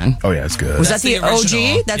UK version. Oh, yeah, it's good. Was that the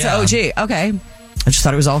OG? That's the OG. Okay. I just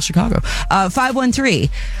thought it was all Chicago. 513.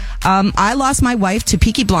 I lost my wife to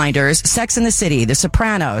Peaky Blinders, Sex and the City, The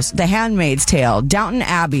Sopranos, The Handmaid's Tale, Downton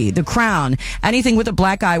Abbey, The Crown, anything with a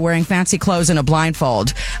black guy wearing fancy clothes and a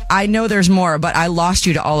blindfold. I know there's more, but I lost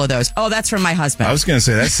you to all of those. Oh, that's from my husband. I was going to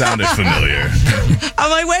say, that sounded familiar.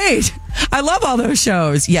 I'm like, wait, I love all those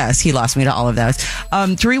shows. Yes, he lost me to all of those.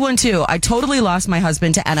 312, I totally lost my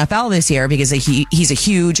husband to NFL this year because he's a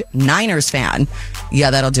huge Niners fan.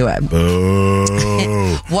 Yeah, that'll do it.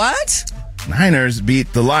 Boo. What? Niners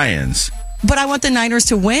beat the Lions. But I want the Niners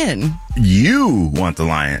to win. You want the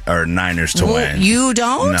Niners to win. You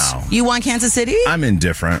don't? No. You want Kansas City? I'm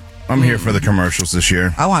indifferent. I'm here for the commercials this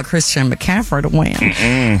year. I want Christian McCaffrey to win.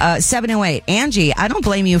 708. Angie, I don't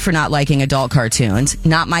blame you for not liking adult cartoons.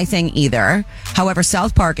 Not my thing either. However,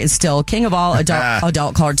 South Park is still king of all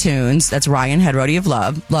adult cartoons. That's Ryan, head roadie of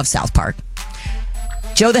love. Love South Park.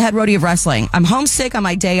 Joe, the head roadie of wrestling. I'm homesick on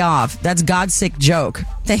my day off. That's God's sick joke.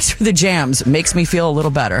 Thanks for the jams. Makes me feel a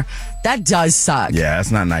little better. That does suck. Yeah,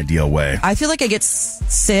 that's not an ideal way. I feel like I get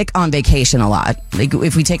sick on vacation a lot. Like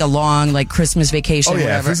if we take a long Christmas vacation. Oh yeah,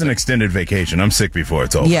 whatever. if it's an extended vacation, I'm sick before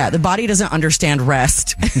it's over. Yeah, the body doesn't understand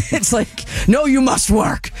rest. It's like, no, you must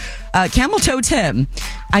work. Camel Toe Tim.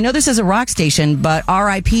 I know this is a rock station, but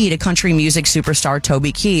R.I.P. to country music superstar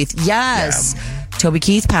Toby Keith. Yes. Yeah. Toby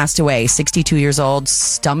Keith passed away, 62 years old,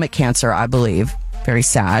 stomach cancer, I believe. Very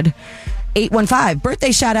sad. 815,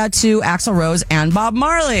 birthday shout out to Axl Rose and Bob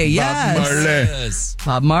Marley. Yes.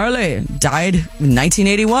 Bob Marley died in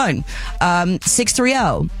 1981.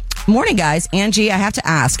 630. Morning, guys. Angie, I have to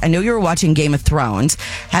ask. I know you were watching Game of Thrones.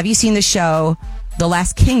 Have you seen the show The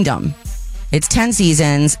Last Kingdom? It's 10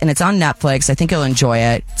 seasons, and it's on Netflix. I think you'll enjoy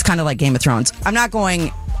it. It's kind of like Game of Thrones. I'm not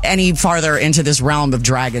going any farther into this realm of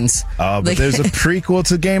dragons. Oh, but there's a prequel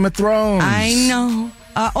to Game of Thrones. I know.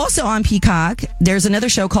 Also on Peacock, there's another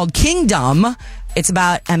show called Kingdom. It's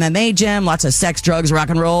about MMA gym, lots of sex, drugs, rock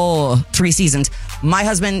and roll, 3 seasons. My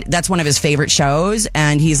husband, that's one of his favorite shows.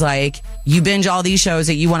 And he's like, you binge all these shows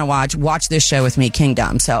that you want to watch this show with me,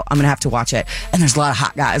 Kingdom. So I'm going to have to watch it. And there's a lot of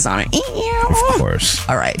hot guys on it. Of course.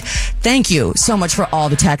 All right. Thank you so much for all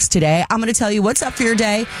the texts today. I'm going to tell you what's up for your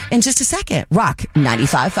day in just a second. Rock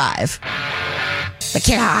 95.5. The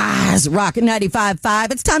Killers, Rock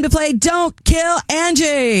 95.5. It's time to play Don't Kill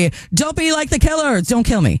Angie. Don't be like the Killers. Don't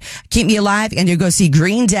kill me. Keep me alive, and you go see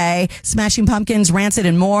Green Day, Smashing Pumpkins, Rancid,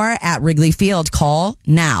 and more at Wrigley Field. Call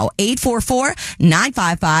now.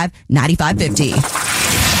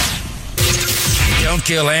 844-955-9550. Don't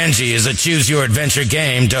Kill Angie is a choose-your-adventure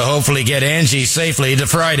game to hopefully get Angie safely to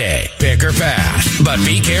Friday. Pick her path, but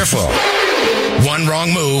be careful. One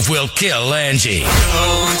wrong move will kill Angie.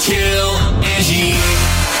 Don't kill Angie.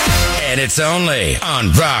 And it's only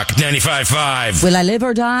on Rock 95.5. Will I live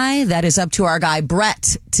or die? That is up to our guy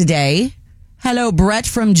Brett today. Hello, Brett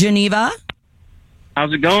from Geneva.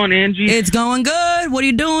 How's it going, Angie? It's going good. What are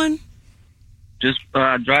you doing? Just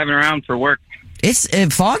driving around for work. It's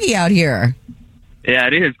foggy out here. Yeah,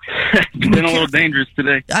 it is. It's been a little dangerous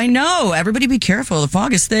today. I know. Everybody be careful. The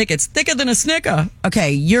fog is thick. It's thicker than a Snicker.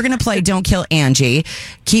 Okay, you're going to play Don't Kill Angie.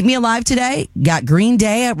 Keep me alive today. Got Green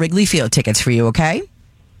Day at Wrigley Field tickets for you, okay?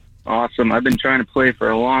 Awesome. I've been trying to play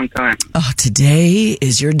for a long time. Oh, today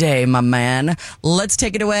is your day, my man. Let's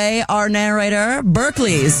take it away. Our narrator,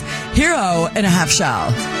 Berkeley's Hero in a Half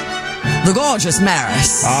Shell. The gorgeous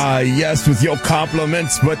Maris. Yes, with your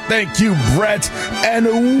compliments, but thank you, Brett, and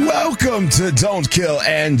welcome to Don't Kill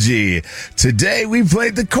Angie. Today we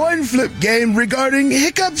played the coin flip game regarding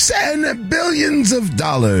hiccups and billions of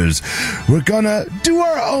dollars. We're gonna do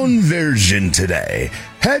our own version today.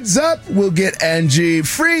 Heads up, we'll get Angie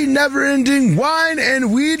free, never-ending wine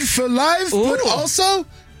and weed for life, but also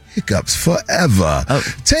hiccups forever.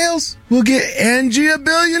 Tails, we'll get Angie $1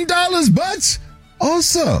 billion, but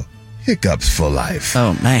also hiccups for life.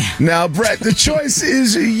 Oh, man. Now, Brett, the choice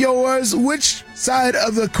is yours. Which side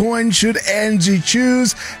of the coin should Angie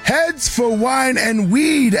choose? Heads for wine and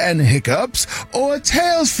weed and hiccups, or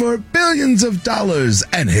tails for billions of dollars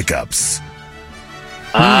and hiccups?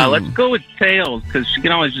 Let's go with tails, because she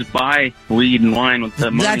can always just buy weed and wine with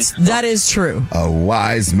the money. That is true. A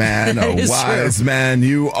wise man, man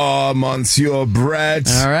you are, Monsieur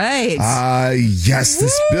Brett. All right. Yes,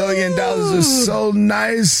 this $1 billion is so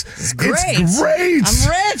nice. It's great. It's great. I'm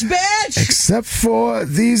rich, bitch. Except for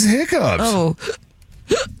these hiccups. Oh.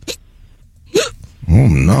 Oh,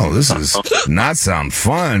 no, this does not sound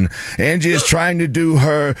fun. Angie is trying to do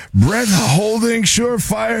her breath-holding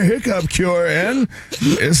surefire hiccup cure, and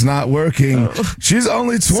it's not working. She's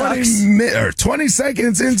only 20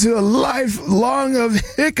 seconds into a lifelong of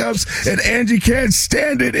hiccups, and Angie can't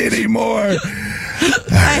stand it anymore.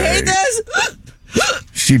 I hate this.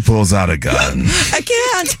 She pulls out a gun. I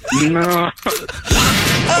can't. No.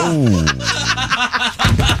 Oh.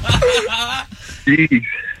 Jeez.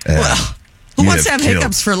 Well. Who wants to have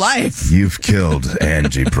hiccups for life? You've killed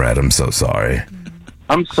Angie, Brett. I'm so sorry.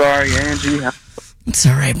 I'm sorry, Angie. It's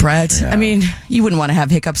all right, Brett. Yeah. I mean, you wouldn't want to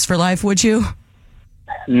have hiccups for life, would you?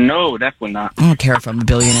 No, definitely not. I don't care if I'm a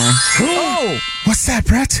billionaire. Oh! What's that,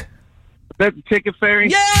 Brett? Is that the ticket fairy?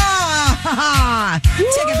 Yeah!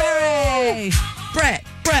 Ticket fairy! Brett.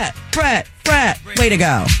 Way to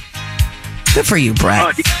go. Good for you,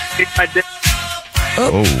 Brett.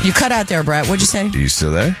 Oh, you cut out there, Brett. What'd you say? Are you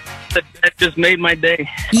still there? That just made my day.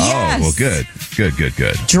 Yes. Oh, well, good.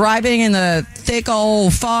 Driving in the thick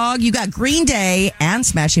old fog. You got Green Day and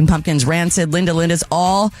Smashing Pumpkins, Rancid, Linda's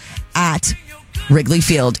all at Wrigley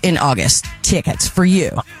Field in August. Tickets for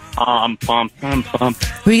you. I'm pumped. Who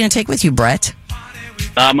are you going to take with you, Brett?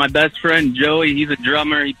 My best friend, Joey. He's a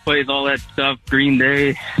drummer. He plays all that stuff. Green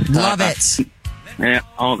Day. Love it. Yeah,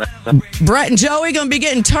 all that stuff. Brett and Joey going to be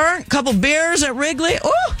getting turned. Couple beers at Wrigley.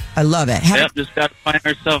 Oh, I love it. Just got to find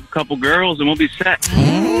ourselves a couple girls and we'll be set.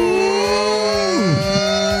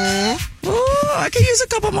 I could use a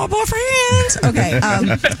couple more boyfriends. Okay.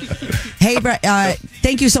 Hey, Brett,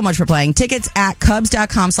 thank you so much for playing. Tickets at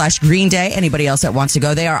Cubs.com/Green Day. Anybody else that wants to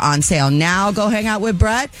go, they are on sale now. Go hang out with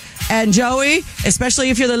Brett and Joey,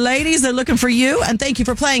 especially if you're the ladies. They're looking for you. And thank you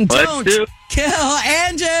for playing Don't Kill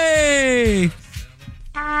Angie.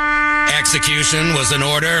 Execution was an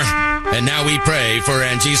order, and now we pray for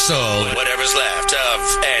Angie's soul and whatever's left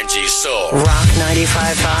of Angie's soul. Rock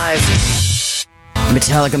 95.5.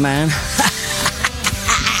 Metallica, man.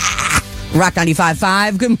 Rock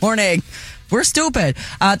 95.5. Good morning. We're stupid.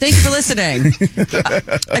 Thank you for listening.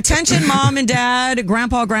 Attention, mom and dad,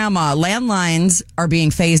 grandpa, grandma. Landlines are being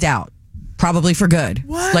phased out. Probably for good.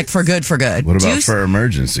 What? Like for good. What about for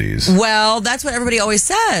emergencies? Well, that's what everybody always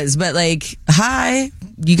says. But like, hi,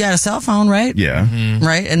 you got a cell phone, right? Yeah. Mm-hmm.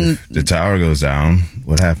 Right? And if the tower goes down,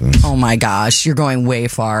 what happens? Oh my gosh, you're going way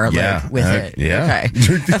far with it. Yeah.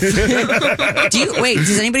 Okay. Wait,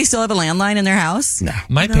 does anybody still have a landline in their house? No.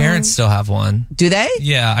 My parents still have one. Do they?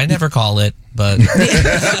 Yeah, I never call it, but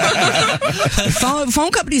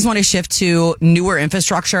phone companies want to shift to newer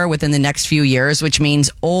infrastructure within the next few years, which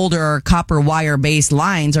means older copper wire based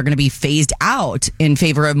lines are going to be phased out in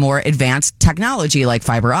favor of more advanced technology like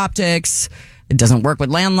fiber optics. It doesn't work with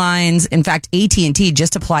landlines. In fact, AT&T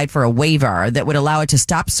just applied for a waiver that would allow it to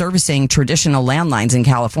stop servicing traditional landlines in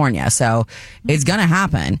California. So it's going to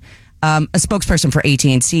happen. A spokesperson for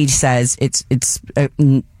AT&T says it's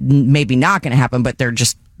maybe not going to happen, but they're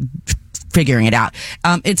just figuring it out.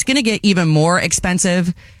 It's going to get even more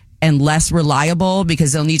expensive and less reliable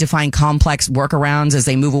because they'll need to find complex workarounds as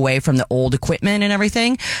they move away from the old equipment and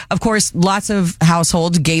everything. Of course, lots of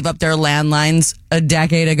households gave up their landlines a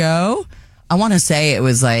decade ago. I want to say it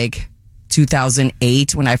was like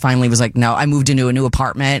 2008 when I finally was like, no, I moved into a new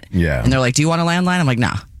apartment. Yeah. And they're like, do you want a landline? I'm like,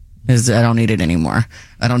 no. I don't need it anymore.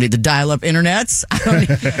 I don't need the dial-up internets.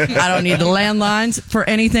 I don't need the landlines for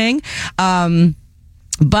anything.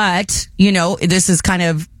 But, this is kind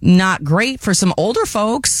of not great for some older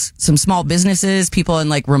folks, some small businesses, people in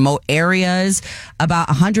like remote areas. About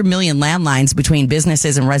 100 million landlines between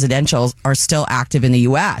businesses and residential are still active in the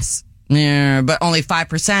U.S. Yeah, but only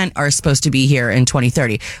 5% are supposed to be here in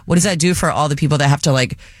 2030. What does that do for all the people that have to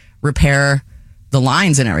like repair the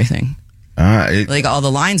lines and everything? Like all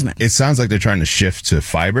the linesmen. It sounds like they're trying to shift to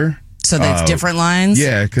fiber. So that's different lines?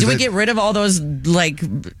 Yeah. Do we get rid of all those like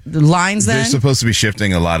lines then? They're supposed to be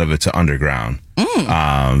shifting a lot of it to underground.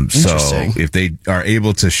 So if they are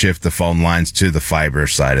able to shift the phone lines to the fiber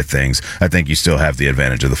side of things, I think you still have the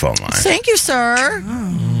advantage of the phone line. Thank you, sir.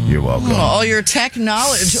 You're welcome. All your tech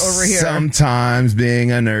knowledge over here. Sometimes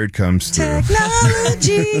being a nerd comes through.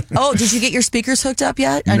 Technology. Oh, did you get your speakers hooked up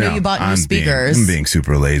yet? I know you bought new speakers. I'm being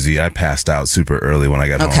super lazy. I passed out super early when I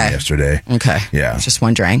got home yesterday. Okay. Yeah. I was just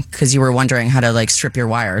wondering because you were wondering how to like strip your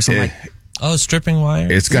wires. I'm like, oh, stripping wires?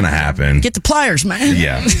 It's going to happen. Get the pliers, man.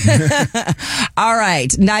 Yeah. All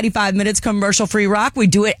right. 95 minutes commercial free rock. We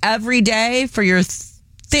do it every day for your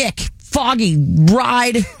thick, foggy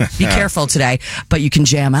ride. Be careful today, but you can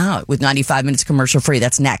jam out with 95 minutes commercial free.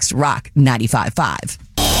 That's next. Rock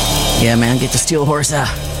 95.5. Yeah, man. Get the steel horse out.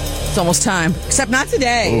 It's almost time. Except not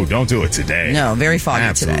today. Oh, don't do it today. No, very foggy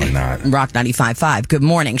Absolutely today. Not. Rock 95.5. Good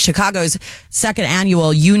morning. Chicago's second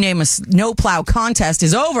annual You Name a Snowplow contest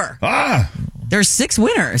is over. There's 6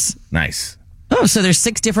 winners. Nice. Oh, so there's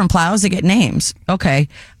 6 different plows that get names. Okay.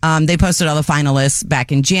 They posted all the finalists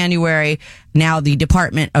back in January. Now the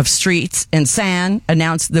Department of Streets and Sand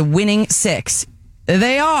announced the winning 6.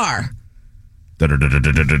 They are... That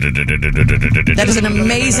is an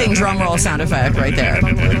amazing drum roll sound effect right there.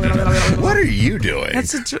 What are you doing?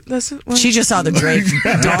 She just saw the Drake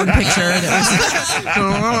dog picture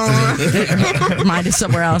that reminded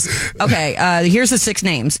somewhere else. Okay, here's the 6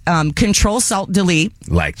 names. Control Salt Delete.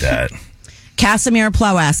 Like that. Casimir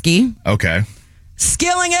Plowaski. Okay.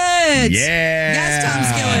 Skilling it! Yeah! Yes, Tom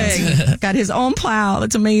Skilling. Got his own plow.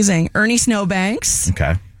 That's amazing. Ernie Snowbanks.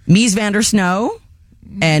 Okay. Mies Vander Snow.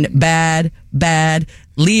 And bad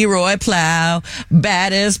Leroy Plow,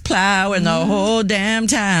 baddest plow in the whole damn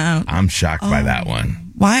town. I'm shocked by that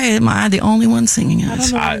one. Why am I the only one singing it?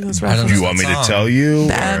 Do you want me to tell you?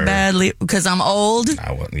 Badly, because I'm old.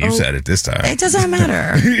 You said it this time. It doesn't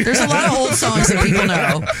matter. There's a lot of old songs that people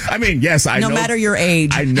know. I mean, yes, I know. No matter your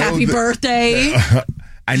age. I know Happy birthday.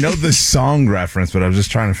 I know the song reference, but I was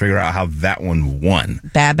just trying to figure out how that one won.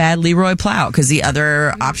 Bad Leroy Plow, because the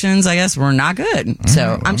other options, I guess, were not good.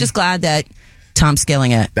 So I'm just glad that Tom's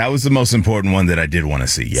Skilling it. That was the most important one that I did want to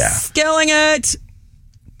see, yeah. Skilling it!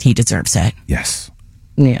 He deserves it. Yes.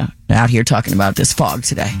 Yeah, out here talking about this fog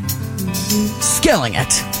today. Skilling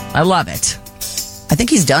it. I love it. I think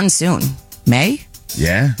he's done soon. May?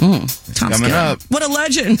 Yeah. Tom's coming up. What a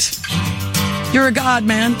legend. You're a god,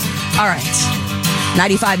 man. All right.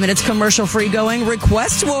 95 minutes commercial free going.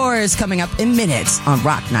 Request Wars coming up in minutes on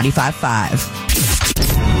Rock 95.5.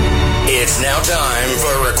 It's now time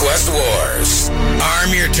for Request Wars.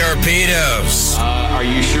 Arm your torpedoes. Are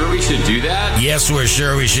you sure we should do that? Yes, we're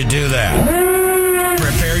sure we should do that.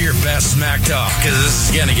 Prepare your best smack talk, because this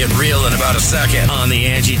is going to get real in about a second on the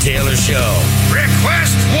Angie Taylor Show.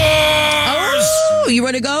 Request Wars! Oh, you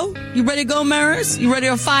ready to go? You ready to go, Maris? You ready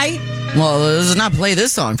to fight? Well, let's not play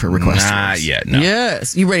this song for request. Not yet, no.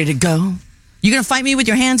 Yes. You ready to go? You gonna fight me with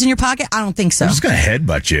your hands in your pocket? I don't think so. I'm just gonna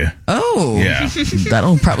headbutt you. Oh. Yeah.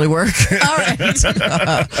 That'll probably work. All right.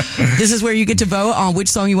 This is where you get to vote on which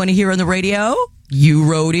song you want to hear on the radio. You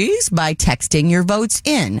roadies by texting your votes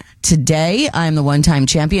in. Today, I'm the one-time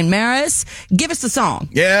champion, Maris. Give us the song.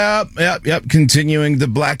 Yep. Continuing the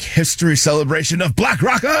Black History celebration of Black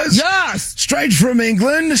Rockers. Yes! Straight from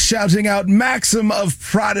England, shouting out Maxim of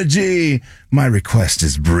Prodigy. My request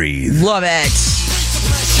is Breathe. Love it.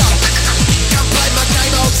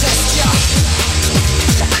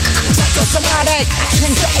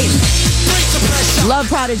 Love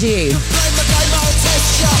Prodigy.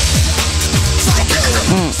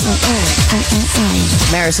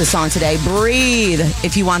 Maris' song today, Breathe.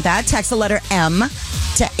 If you want that, text the letter M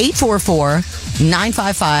to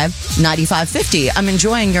 844-955-9550. I'm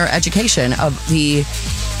enjoying your education of the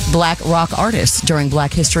Black rock artists during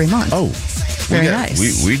Black History Month. Oh, very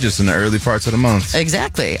nice. We just in the early parts of the month.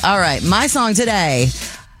 Exactly. All right, my song today,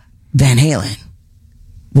 Van Halen.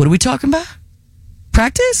 What are we talking about?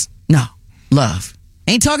 Practice? No. Love.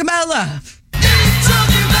 Ain't talking about love.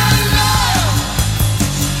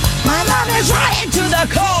 My love is right into the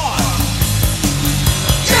core.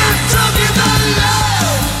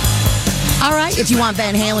 All right, if you want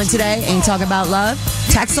Van Halen today, ain't talking about love,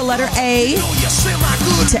 text the letter A to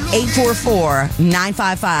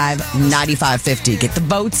 844-955-9550. Get the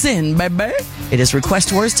votes in, baby. It is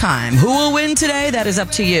Request Wars time. Who will win today? That is up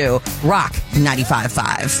to you. Rock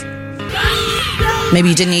 95.5. Maybe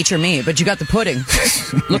you didn't eat your meat, but you got the pudding.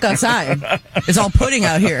 Look outside. It's all pudding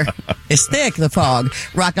out here. It's thick, the fog.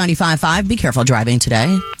 Rock 95.5. Be careful driving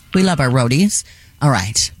today. We love our roadies. All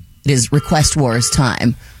right. It is Request Wars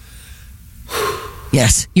time.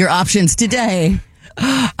 Yes, your options today.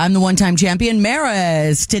 I'm the one-time champion,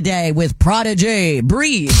 Maris, today with Prodigy.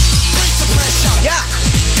 Breathe. Yeah.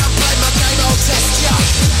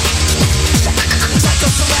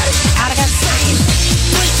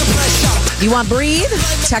 You want Breathe?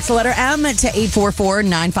 Text the letter M to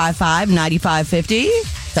 844-955-9550.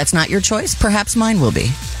 If that's not your choice, perhaps mine will be.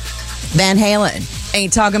 Van Halen,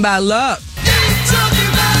 Ain't Talking About Love. Ain't talking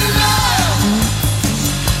about love.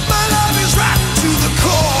 My love is rotten to the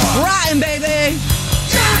core. Rotten, baby.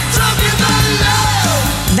 Ain't talking about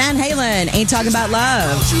love. Van Halen, Ain't Talking About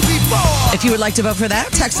Love. If you would like to vote for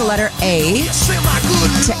that, text the letter A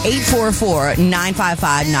to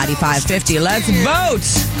 844-955-9550. Let's vote.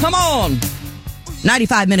 Come on.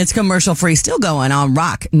 95 minutes commercial free, still going on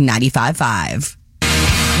Rock 95.5.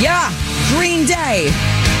 Yeah, Green Day.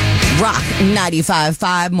 Rock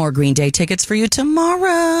 95.5. More Green Day tickets for you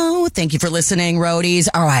tomorrow. Thank you for listening, roadies.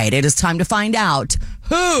 All right, it is time to find out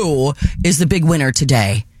who is the big winner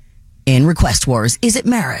today in Request Wars. Is it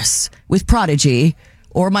Maris with Prodigy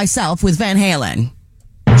or myself with Van Halen?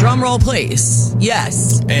 Drum roll, please.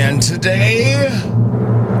 Yes. And today,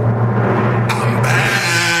 I'm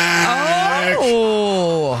back.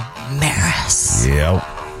 Oh, Maris. Yep.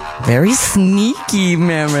 Very sneaky,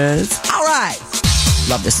 Maris. All right.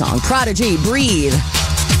 Love this song. Prodigy, Breathe.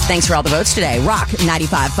 Thanks for all the votes today. Rock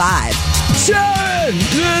 95.5. Sharon!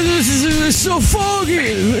 This is so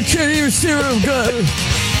foggy. I can't even see where I'm going.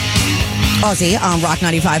 Aussie on Rock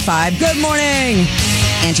 95.5. Good morning.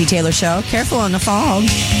 Angie Taylor Show. Careful in the fog,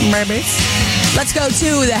 baby. Let's go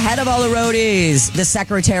to the head of all the roadies, the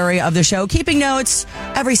secretary of the show, keeping notes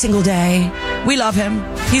every single day. We love him.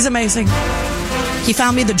 He's amazing. He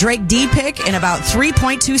found me the Drake D pick in about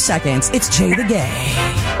 3.2 seconds. It's Jay the Gay.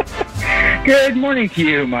 Good morning to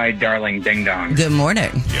you, my darling ding-dong. Good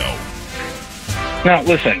morning. Yo. Now,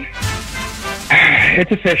 listen.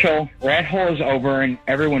 It's official. Rat hole is over, and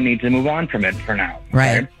everyone needs to move on from it for now.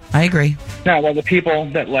 Right. Okay? I agree. Now, while the people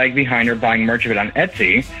that lag behind are buying merch of it on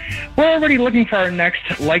Etsy, we're already looking for our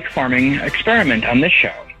next like farming experiment on this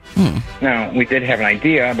show. Now, we did have an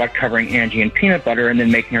idea about covering Angie in peanut butter and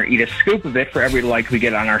then making her eat a scoop of it for every like we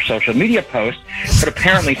get on our social media post, but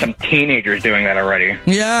apparently some teenagers doing that already.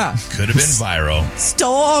 Yeah. Could have been viral.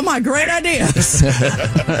 Stole all my great ideas.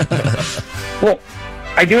 Well,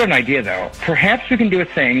 I do have an idea, though. Perhaps we can do a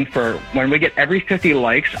thing for when we get every 50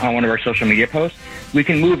 likes on one of our social media posts, we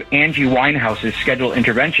can move Angie Winehouse's scheduled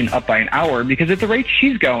intervention up by an hour, because at the rate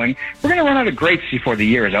she's going, we're going to run out of grapes before the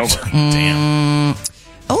year is over. Damn.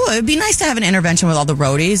 Oh, it'd be nice to have an intervention with all the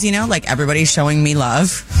roadies, you know, like everybody's showing me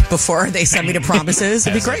love before they send me to promises.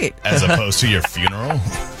 It'd be great. As opposed to your funeral?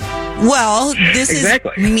 Well, this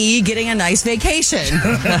Exactly. is me getting a nice vacation.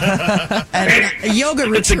 And a yoga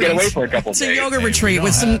retreat. To get away for a couple It's days. a yoga retreat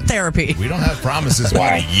with some therapy. We don't have promises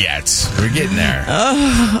money yet. We're getting there.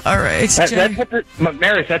 All right. That's what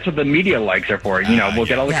Maris, that's what the media likes are for. You know, we'll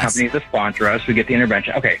get all the Yes. companies to sponsor us. We get the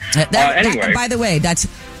intervention. Okay. Anyway. By the way, that's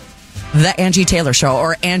the Angie Taylor Show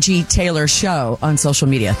or Angie Taylor Show on social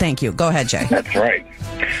media. Thank you. Go ahead, Jay. That's right.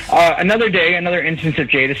 Another day, another instance of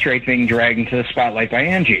Jada Straits being dragged into the spotlight by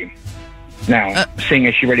Angie. Now, seeing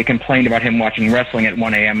as she already complained about him watching wrestling at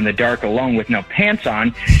 1 a.m. in the dark alone with no pants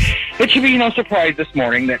on, it should be no surprise this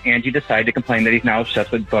morning that Angie decided to complain that he's now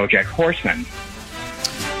obsessed with BoJack Horseman.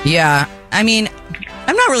 Yeah, I mean,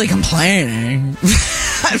 I'm not really complaining.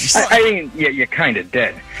 I mean, yeah, you kind of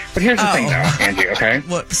did. But here's the thing, though, Angie, okay?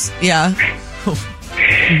 Whoops. Yeah.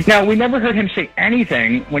 Now, we never heard him say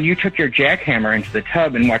anything when you took your jackhammer into the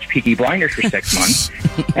tub and watched Peaky Blinders for 6 months.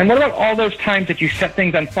 And what about all those times that you set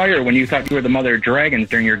things on fire when you thought you were the mother of dragons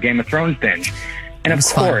during your Game of Thrones binge? And of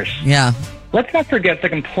course, yeah, let's not forget the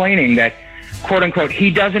complaining that, quote unquote, he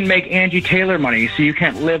doesn't make Angie Taylor money, so you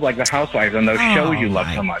can't live like the housewives on those shows you love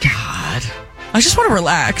so much. God. I just want to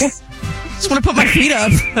relax. Just want to put my feet up.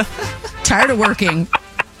 Tired of working.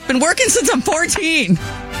 Been working since I'm 14.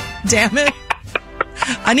 Damn it.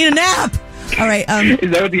 I need a nap. All right. Is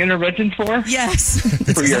that what the intervention's for? Yes.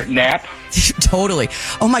 For your nap? Totally.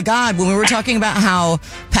 Oh, my God. When we were talking about how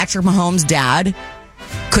Patrick Mahomes' dad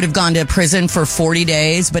could have gone to prison for 40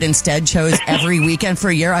 days, but instead chose every weekend for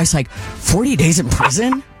a year, I was like, 40 days in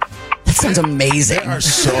prison? That sounds amazing. There are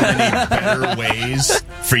so many better ways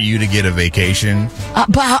for you to get a vacation.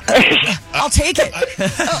 But I'll take it.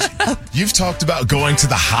 You've talked about going to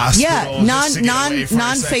the hospital. Yeah,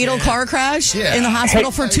 non-fatal car crash in the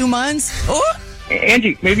hospital for 2 months. Oh.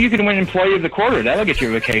 Angie, maybe you can win Employee of the Quarter. That'll get you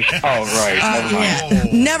a vacation. Oh, right. Never mind. Yeah.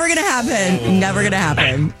 Never going to happen. Never going to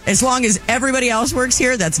happen. As long as everybody else works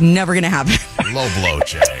here, that's never going to happen. Low blow,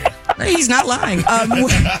 Jay. He's not lying.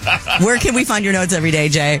 Where can we find your notes every day,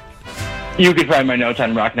 Jay? You can find my notes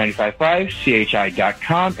on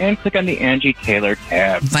rock955chi.com and click on the Angie Taylor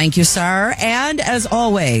tab. Thank you, sir. And as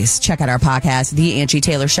always, check out our podcast, The Angie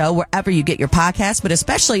Taylor Show, wherever you get your podcasts, but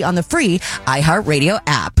especially on the free iHeartRadio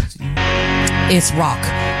app. It's Rock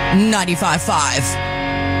 95.5.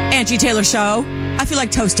 Angie Taylor Show. I feel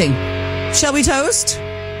like toasting. Shall we toast?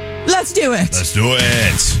 Let's do it. Let's do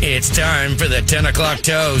it. It's time for the 10 o'clock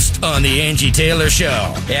toast on the Angie Taylor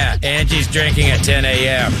Show. Yeah, Angie's drinking at 10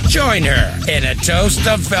 a.m. Join her in a toast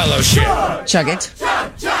of fellowship. Chug it.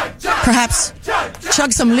 Perhaps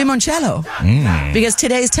chug some limoncello. Because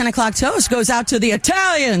today's 10 o'clock toast goes out to the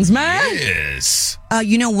Italians, man. Yes.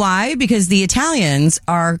 You know why? Because the Italians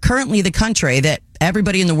are currently the country that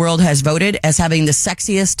everybody in the world has voted as having the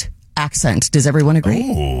sexiest accent. Does everyone agree?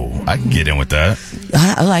 Ooh, I can get in with that.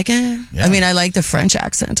 I like it. Yeah. I mean, I like the French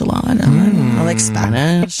accent a lot. I like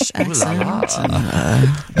Spanish accent.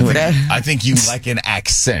 I think you like an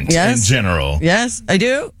accent in general. Yes, I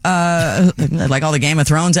do. I like all the Game of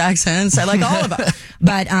Thrones accents. I like all of them.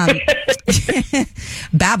 But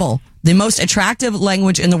Babel, the most attractive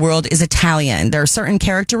language in the world, is Italian. There are certain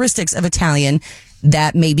characteristics of Italian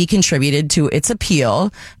that may be contributed to its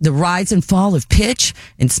appeal. The rise and fall of pitch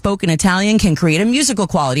in spoken Italian can create a musical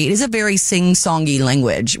quality. It is a very sing-songy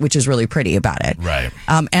language, which is really pretty about it. Right.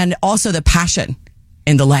 And also the passion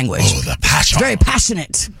in the language. Oh, the passion. It's very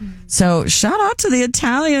passionate. So shout out to the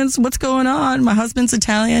Italians. What's going on? My husband's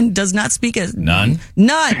Italian, does not speak as... None?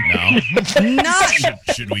 None. No? None.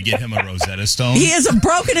 Should we get him a Rosetta Stone? He is a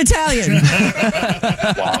broken Italian.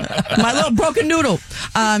 My little broken noodle.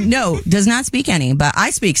 No, does not speak any, but I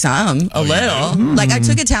speak some, a little. Like I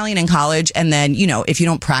took Italian in college, and then, you know, if you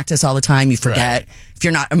don't practice all the time, you forget. Right. If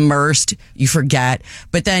you're not immersed, you forget.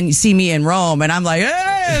 But then you see me in Rome, and I'm like, hey,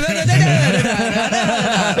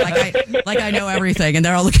 like I know everything, and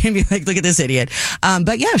they're all looking at me like, look at this idiot.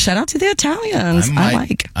 But yeah, shout out to the Italians. I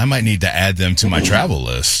might need to add them to my travel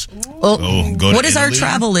list. Well, what is our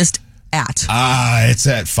travel list at? It's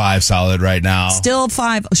at 5 solid right now. Still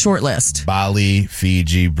 5 short list. Bali,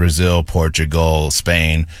 Fiji, Brazil, Portugal,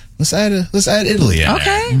 Spain. Let's add Italy in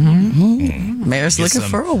there. Mayor's looking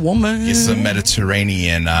for a woman. Get some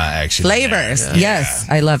Mediterranean action. Flavors. Yes,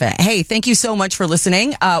 I love it. Hey, thank you so much for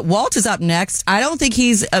listening. Walt is up next. I don't think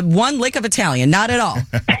he's one lick of Italian. Not at all.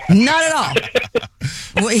 Not at all.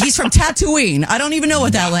 He's from Tatooine. I don't even know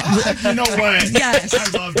what that language. You know what? Yes. I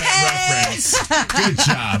love that reference. Good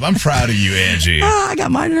job. I'm proud of you, Angie. I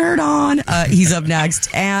got my nerd on. He's up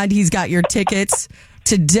next, and he's got your tickets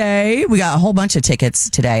today. We got a whole bunch of tickets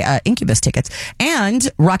today, Incubus tickets,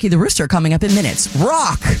 and Rocky the Rooster coming up in minutes.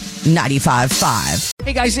 Rock 95.5.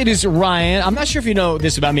 Hey guys, it is Ryan. I'm not sure if you know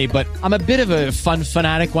this about me, but I'm a bit of a fun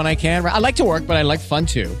fanatic when I can. I like to work, but I like fun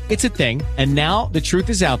too. It's a thing. And now the truth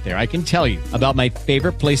is out there. I can tell you about my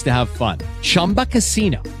favorite place to have fun. Chumba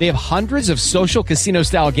Casino. They have hundreds of social casino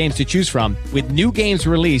style games to choose from with new games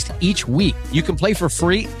released each week. You can play for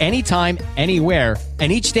free anytime, anywhere.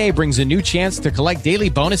 And each day brings a new chance to collect daily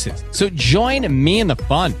bonuses. So join me in the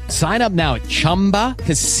fun. Sign up now at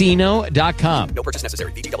ChumbaCasino.com. No purchase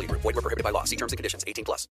necessary. VGW Group. Void where prohibited by law. See terms and conditions. 18+.